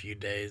here in a few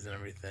days and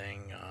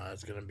everything.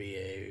 It's going to be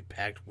a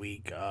packed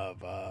week of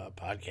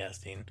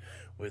podcasting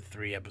with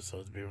 3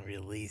 episodes being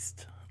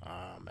released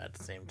at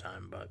the same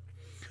time. But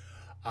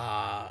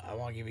I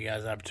want to give you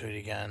guys an opportunity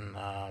again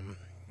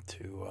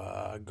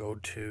to go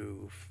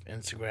to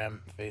Instagram,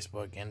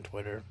 Facebook, and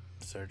Twitter.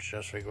 Search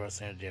Just Rig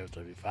Wrestling or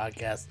JFW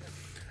Podcast.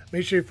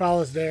 Make sure you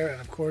follow us there,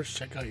 and of course,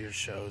 check out your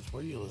shows.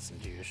 Where you listen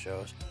to your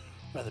shows,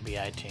 whether it be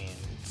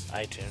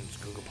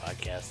iTunes, Google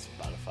Podcasts,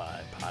 Spotify,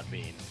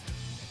 Podbean.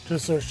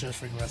 Just search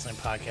Just Rig Wrestling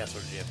Podcast or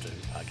JFW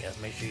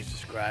Podcast. Make sure you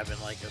subscribe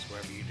and like us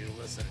wherever you do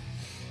listen.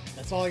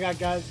 That's all I got,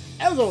 guys.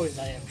 As always,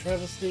 I am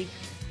Travesty,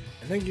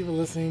 and thank you for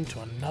listening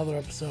to another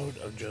episode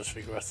of Just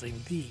Rig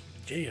Wrestling, the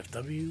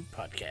JFW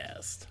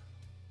Podcast.